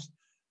someone else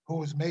who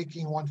was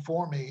making one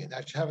for me, and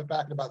I should have it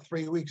back in about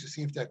 3 weeks to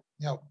see if they're,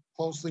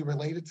 closely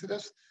related to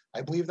this.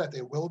 I believe that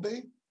they will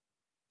be.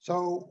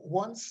 So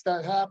once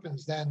that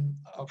happens, then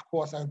of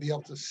course I would be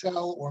able to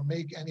sell or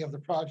make any of the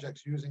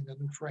projects using the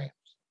new frames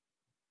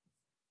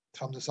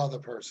from this other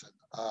person.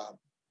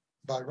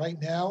 But right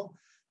now,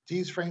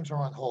 these frames are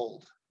on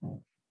hold.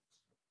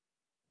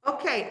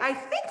 Okay, I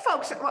think,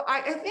 folks, well,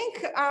 I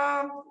think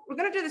we're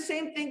going to do the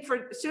same thing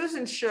for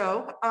Susan's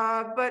show,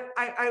 but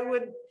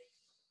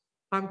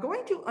I'm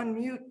going to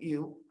unmute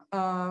you.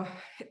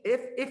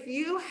 If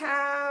you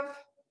have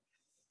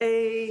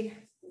a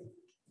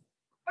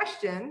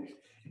question,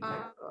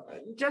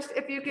 just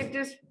if you could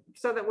just,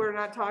 so that we're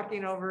not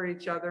talking over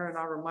each other, and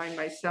I'll remind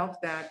myself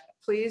that,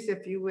 please,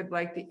 if you would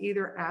like to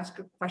either ask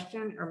a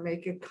question or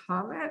make a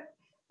comment,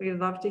 we'd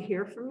love to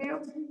hear from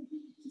you.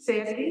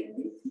 Sandy?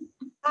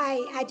 Hi,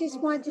 I just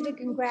wanted to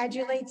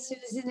congratulate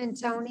Susan and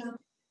Tony.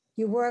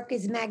 Your work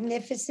is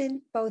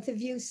magnificent, both of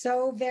you,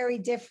 so very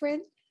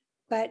different,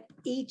 but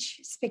each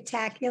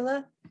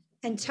spectacular.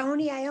 And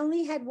Tony, I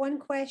only had one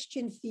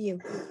question for you.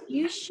 Do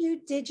you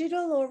shoot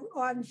digital or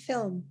on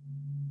film?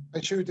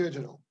 I shoot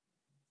digital.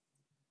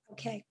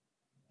 Okay.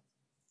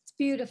 It's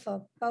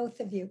beautiful, both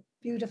of you.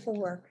 Beautiful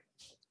work.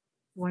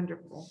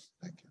 Wonderful.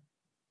 Thank you.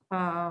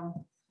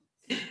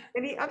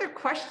 Any other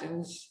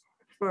questions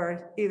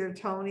for either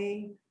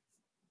Tony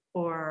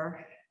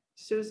or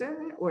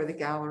Susan or the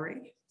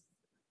gallery?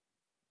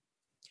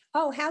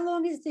 Oh, how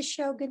long is the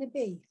show going to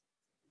be?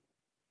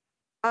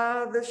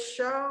 The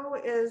show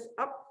is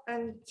up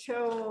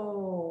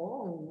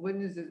until,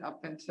 when is it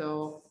up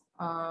until?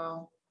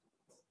 Of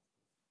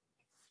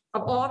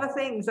all the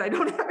things, I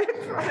don't have it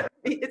in front of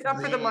me. It's up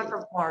for the month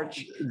of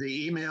March.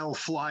 The email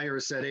flyer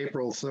said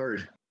April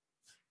 3rd.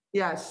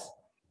 Yes.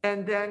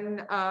 And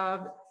then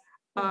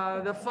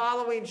the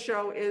following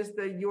show is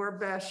the Your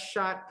Best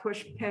Shot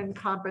Push Pin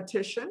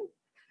competition.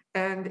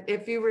 And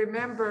if you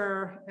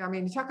remember, I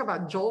mean, talk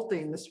about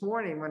jolting this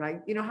morning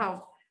when you know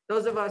how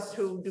those of us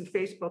who do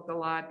Facebook a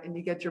lot and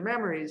you get your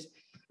memories,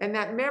 and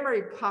that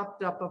memory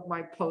popped up of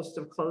my post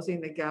of closing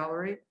the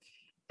gallery.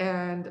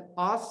 And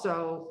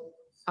also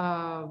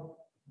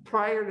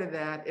prior to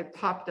that, it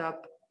popped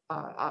up,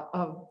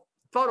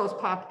 photos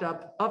popped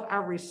up of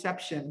our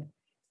reception.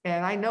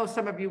 And I know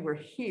some of you were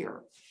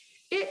here.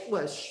 It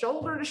was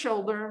shoulder to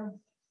shoulder,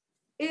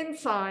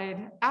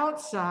 inside,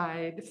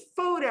 outside,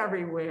 food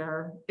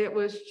everywhere. It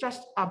was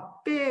just a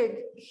big,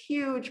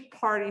 huge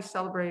party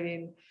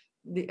celebrating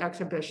the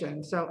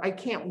exhibition. So I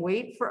can't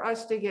wait for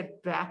us to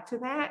get back to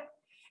that.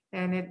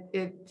 And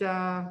it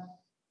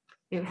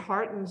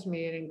heartens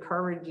me, it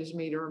encourages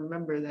me to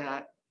remember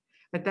that.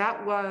 But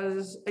that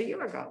was a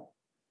year ago.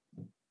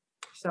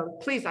 So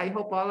please, I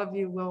hope all of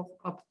you will,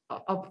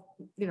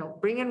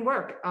 bring in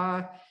work.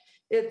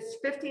 It's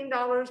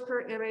 $15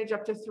 per image,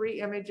 up to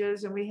 3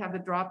 images, and we have the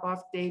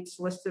drop-off dates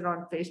listed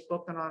on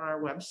Facebook and on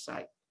our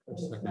website.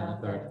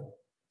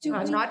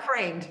 Not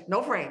framed,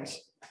 no frames.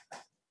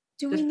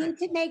 Do we need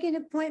to make an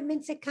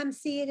appointment to come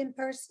see it in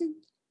person?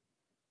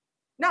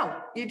 No,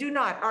 you do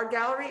not. Our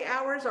gallery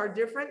hours are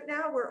different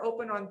now. We're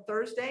open on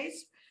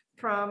Thursdays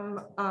from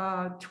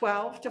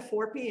 12 to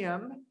 4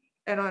 p.m.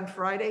 And on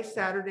Friday,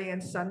 Saturday,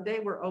 and Sunday,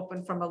 we're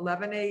open from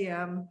 11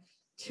 a.m.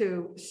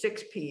 to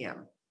 6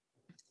 p.m.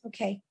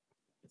 Okay.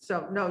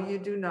 So no, you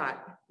do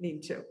not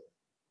need to.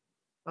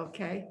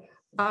 Okay.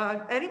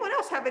 Anyone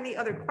else have any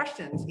other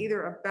questions,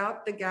 either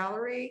about the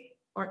gallery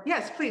or,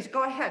 yes, please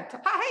go ahead.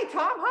 Hey,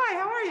 Tom, hi,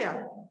 how are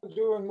you?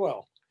 Doing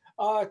well.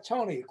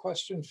 Tony, a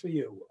question for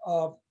you.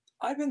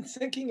 I've been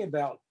thinking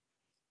about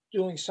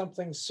doing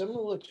something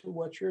similar to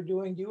what you're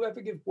doing. Do you ever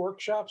give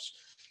workshops?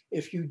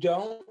 If you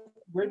don't,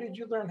 where did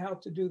you learn how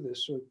to do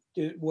this? Or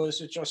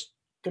was it just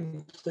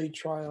complete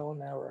trial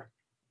and error?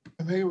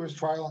 For me, it was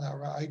trial and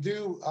error.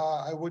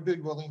 I would be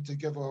willing to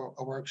give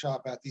a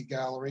workshop at the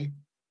gallery.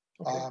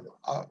 Okay.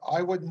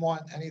 I wouldn't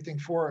want anything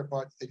for it,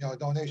 but a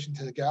donation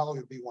to the gallery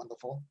would be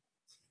wonderful.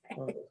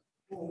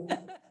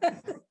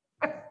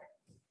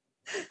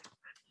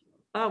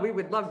 Oh, we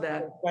would love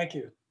that. Thank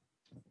you.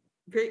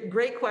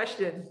 Great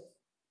question.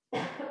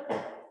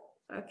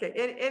 Okay,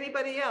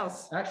 anybody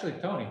else? Actually,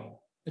 Tony,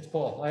 it's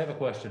Paul. I have a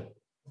question.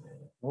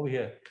 Over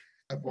here.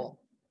 Hi, Paul.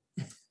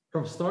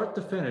 From start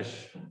to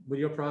finish with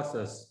your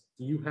process,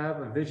 do you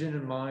have a vision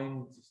in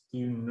mind? Do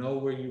you know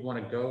where you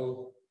want to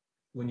go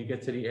when you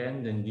get to the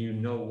end, and do you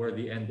know where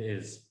the end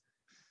is?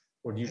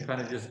 Or do you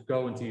kind of just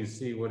go until you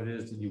see what it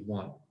is that you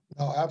want?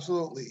 No,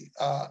 absolutely.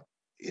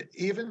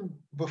 Even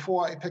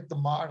before I pick the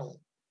model,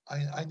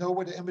 I know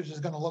what the image is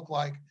going to look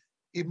like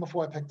even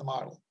before I pick the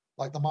model.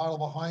 Like the model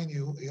behind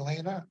you,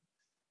 Elena,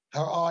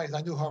 her eyes,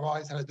 I knew her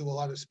eyes had to do a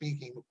lot of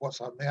speaking because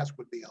her mask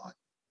would be on.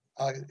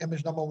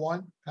 Image number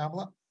 1,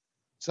 Pamela.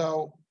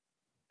 So,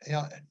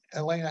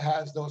 Elena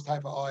has those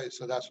type of eyes,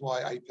 so that's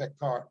why I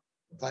picked her.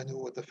 I knew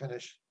what the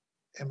finished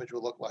image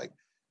would look like.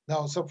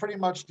 No, so pretty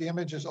much the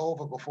image is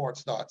over before it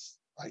starts.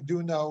 I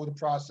do know the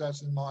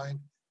process in mind.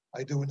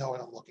 I do know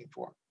what I'm looking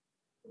for.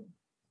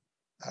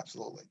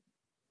 Absolutely.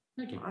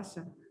 Thank you.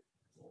 Awesome.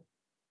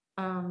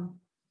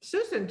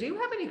 Susan, do you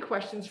have any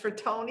questions for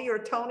Tony or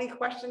Tony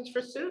questions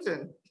for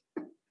Susan?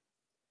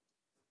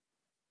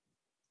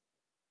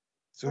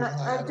 Susan,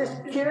 I'm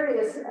just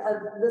curious,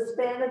 the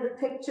span of the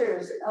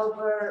pictures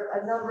over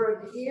a number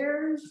of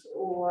years,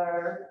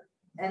 or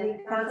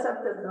any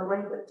concept of the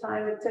length of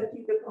time it took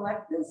you to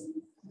collect this?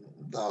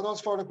 No,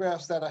 those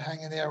photographs that are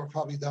hanging there were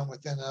probably done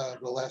within the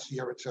last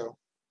year or two.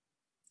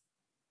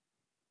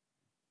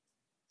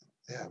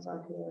 Yeah,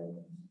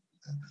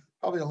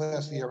 probably the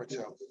last year or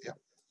two. Yeah.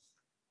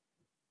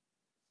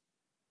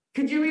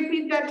 Could you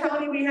repeat that,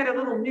 Tony? We had a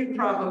little mute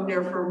problem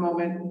there for a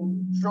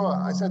moment. Sure.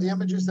 I said the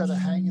images that are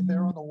hanging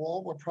there on the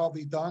wall were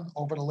probably done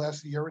over the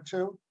last year or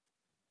two.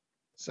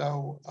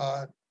 So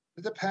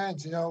it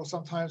depends, you know,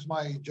 sometimes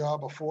my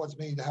job affords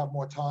me to have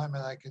more time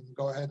and I can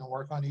go ahead and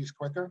work on these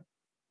quicker,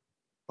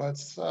 but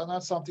it's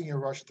not something you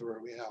rush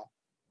through, you know.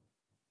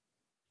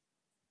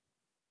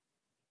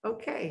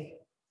 Okay.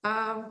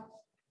 Are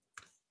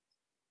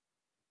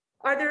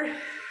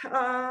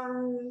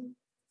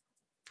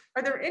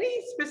there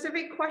any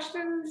specific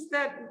questions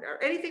that, or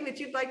anything that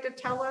you'd like to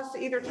tell us,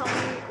 either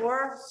Tony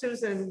or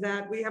Susan,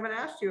 that we haven't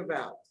asked you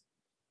about?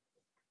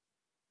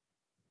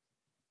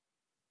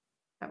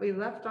 That we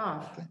left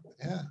off?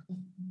 Yeah.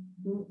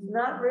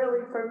 Not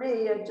really for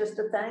me, just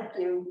a thank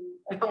you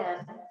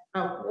again.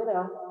 Oh. You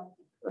know.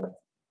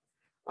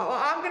 Oh,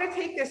 I'm going to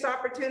take this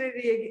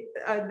opportunity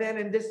then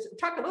and just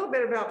talk a little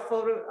bit about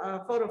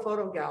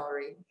photo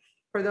gallery.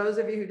 For those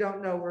of you who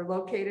don't know, we're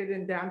located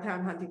in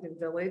downtown Huntington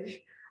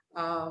Village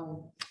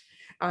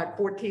at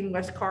 14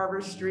 West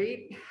Carver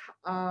Street.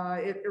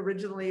 It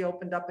originally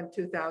opened up in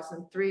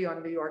 2003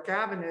 on New York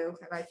Avenue,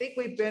 and I think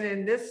we've been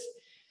in this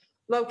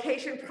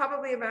location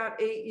probably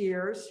about 8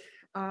 years.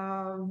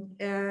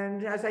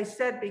 And as I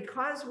said,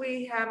 because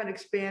we have an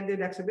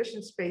expanded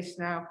exhibition space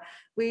now,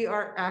 we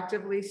are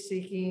actively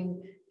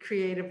seeking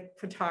creative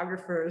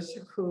photographers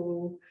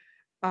who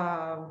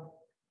are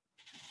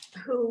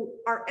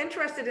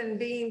interested in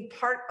being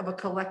part of a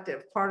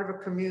collective, part of a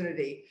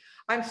community.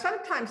 I'm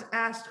sometimes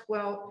asked,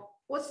 well,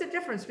 what's the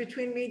difference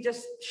between me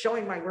just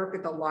showing my work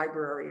at the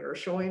library or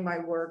showing my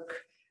work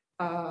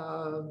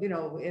you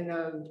know, in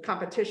a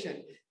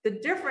competition? The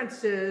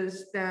difference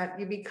is that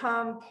you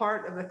become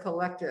part of the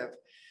collective.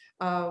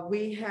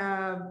 We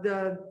have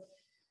the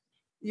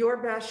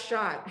Your Best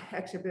Shot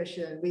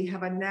exhibition. We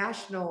have a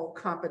national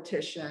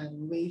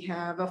competition. We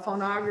have a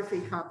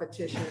photography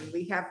competition.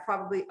 We have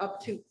probably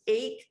up to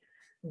 8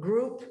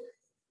 group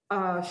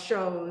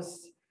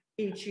shows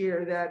each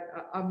year that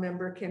a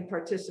member can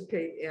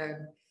participate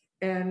in.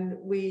 And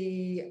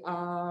we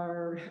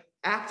are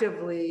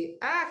actively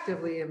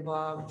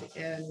involved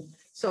in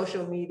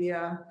social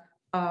media.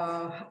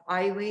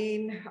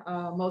 Eileen,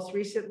 most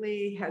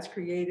recently, has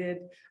created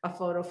a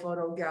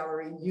photo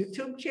gallery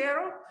YouTube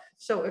channel.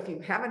 So if you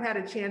haven't had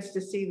a chance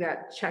to see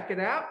that, check it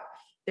out.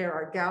 There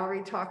are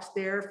gallery talks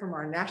there from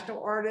our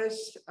national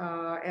artists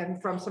and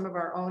from some of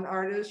our own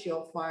artists.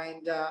 You'll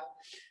find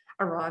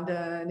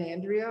Aranda and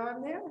Andrea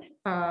on there,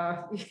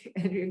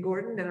 Andrea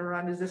Gordon and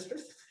Aranda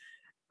Zistris.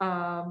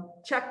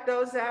 Check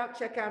those out,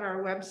 check out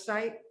our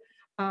website.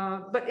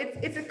 But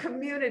it's a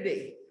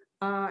community.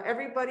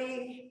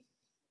 Everybody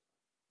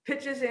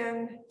pitches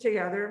in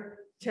together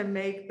to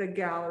make the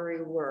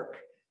gallery work.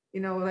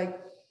 You know, like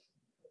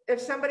if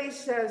somebody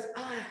says,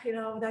 you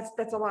know,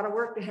 that's a lot of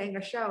work to hang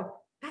a show,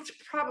 that's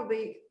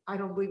probably, I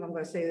don't believe I'm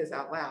going to say this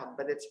out loud,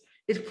 but it's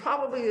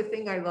probably the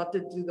thing I love to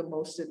do the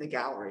most in the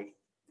gallery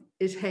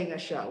is hang a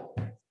show.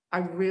 I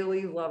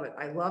really love it.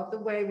 I love the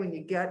way when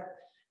you get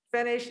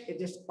finished, it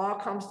just all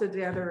comes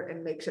together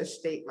and makes a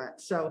statement.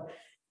 So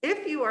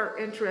if you are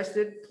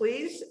interested,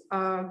 please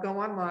go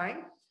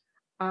online.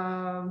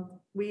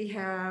 We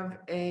have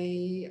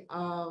a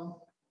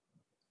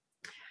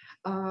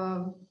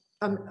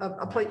link on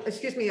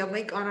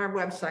our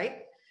website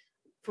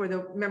for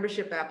the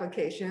membership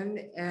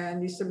application,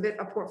 and you submit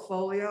a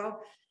portfolio.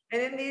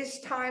 And in these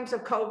times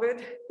of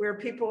COVID, where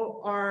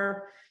people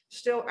are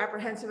still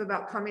apprehensive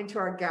about coming to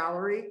our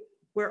gallery,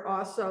 we're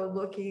also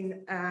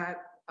looking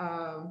at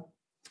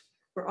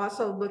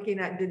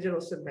digital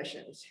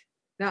submissions.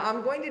 Now,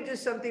 I'm going to do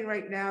something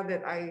right now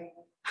that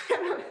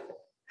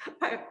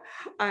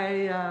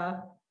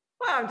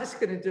I'm just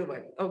going to do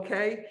it.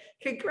 Okay.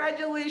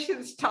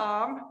 Congratulations,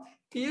 Tom.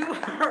 You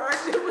are our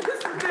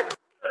newest member.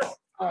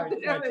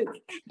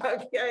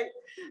 Okay.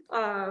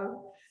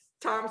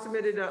 Tom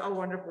submitted a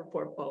wonderful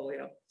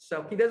portfolio.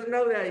 So he doesn't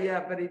know that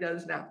yet, but he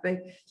does now.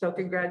 So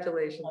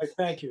congratulations.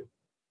 Thank you.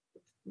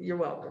 You're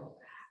welcome.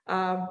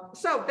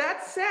 So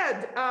that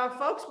said,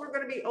 folks, we're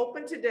going to be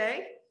open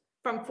today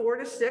from 4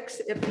 to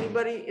 6. If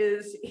anybody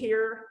is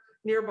here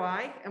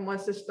nearby and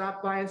wants to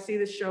stop by and see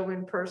the show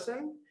in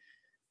person.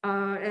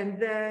 And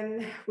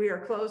then we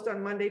are closed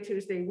on Monday,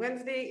 Tuesday,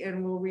 Wednesday,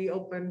 and we'll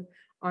reopen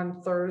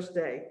on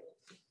Thursday.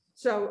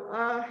 So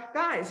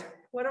guys,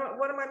 what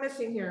am I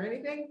missing here?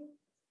 Anything?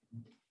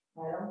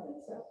 I don't think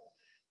so.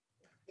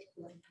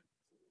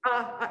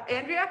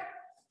 Andrea?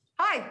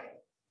 Hi.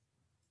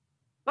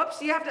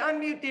 Oops, you have to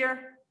unmute,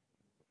 dear.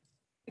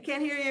 I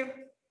can't hear you.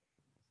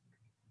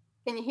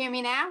 Can you hear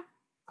me now?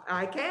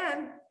 I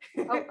can.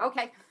 Oh,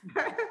 okay.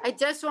 I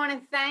just want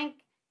to thank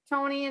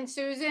Tony and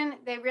Susan.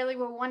 They really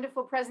were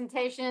wonderful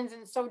presentations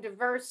and so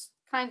diverse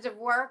kinds of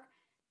work.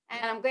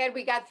 And I'm glad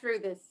we got through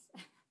this.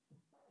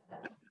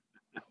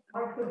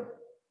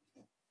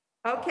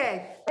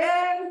 Okay,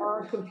 and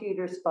Our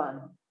computer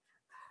spun.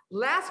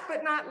 last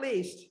but not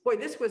least, boy,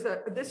 this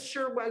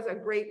sure was a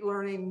great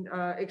learning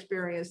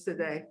experience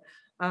today.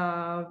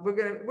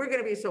 We're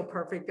gonna be so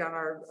perfect on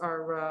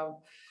our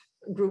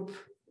group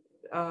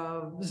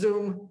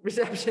Zoom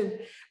reception.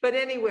 But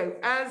anyway,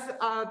 as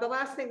the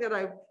last thing that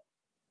I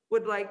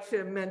would like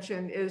to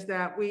mention is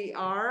that we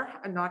are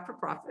a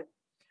not-for-profit.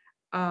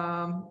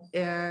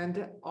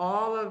 And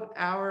all of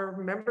our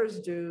members'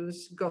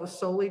 dues go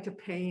solely to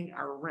paying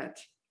our rent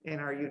and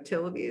our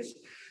utilities.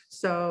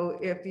 So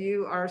if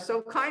you are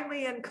so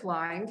kindly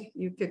inclined,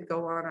 you could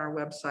go on our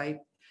website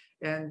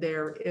and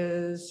there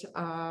is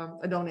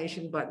a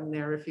donation button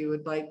there if you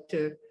would like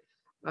to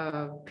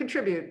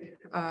contribute.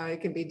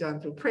 It can be done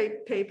through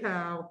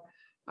PayPal.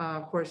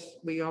 Of course,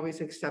 we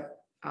always accept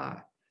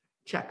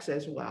checks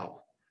as well.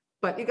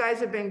 But you guys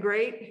have been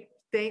great.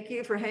 Thank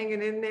you for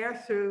hanging in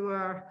there through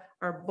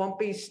our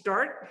bumpy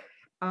start.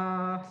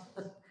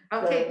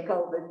 Okay,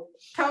 COVID.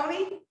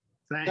 Tony,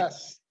 Thanks.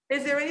 Yes.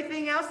 is there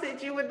anything else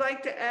that you would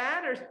like to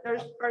add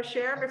or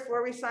share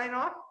before we sign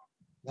off?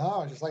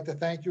 No, I'd just like to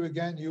thank you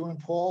again, you and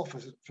Paul, for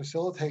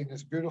facilitating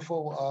this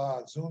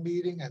beautiful Zoom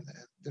meeting and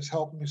just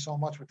helping me so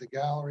much with the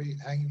gallery,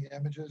 hanging the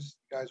images.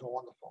 You guys were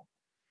wonderful.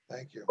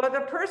 Thank you. Well,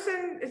 the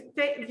person,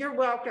 you're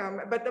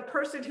welcome, but the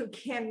person who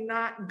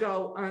cannot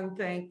go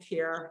unthanked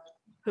here,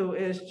 who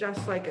is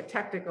just like a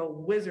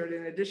technical wizard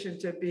in addition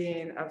to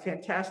being a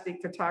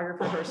fantastic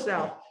photographer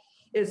herself,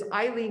 is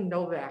Eileen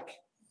Novak.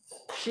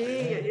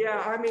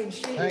 Yeah, I mean,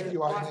 she is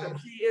awesome.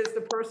 She is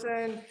the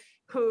person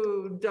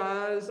who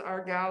does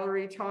our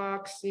gallery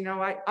talks. You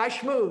know, I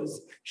schmooze.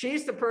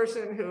 She's the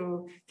person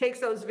who takes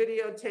those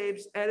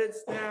videotapes,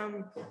 edits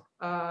them.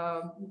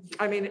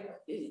 I mean,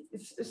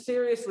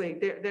 seriously,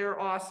 they're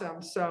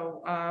awesome.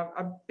 So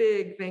a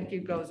big thank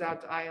you goes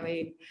out to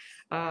Eileen.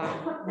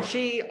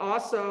 She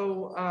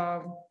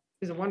also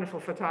is a wonderful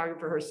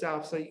photographer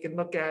herself. So you can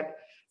look at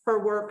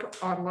her work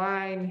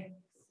online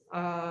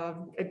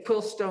at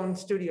Quillstone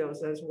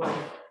Studios as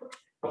well.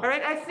 All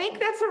right, I think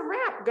that's a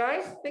wrap,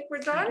 guys. I think we're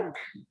done.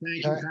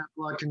 Thank you,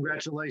 Pamela.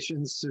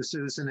 Congratulations to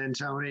Susan and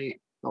Tony.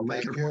 I'll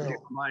make it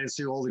by and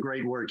see all the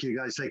great work. You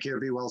guys take care,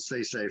 be well,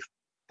 stay safe.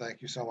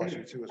 Thank you so much,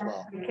 you too as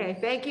well. Okay,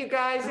 thank you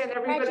guys and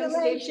everybody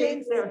stay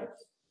safe there.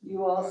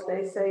 You all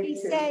stay safe. Be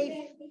too.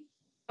 safe.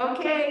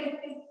 Okay.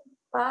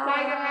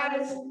 Bye,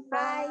 guys.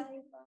 Bye.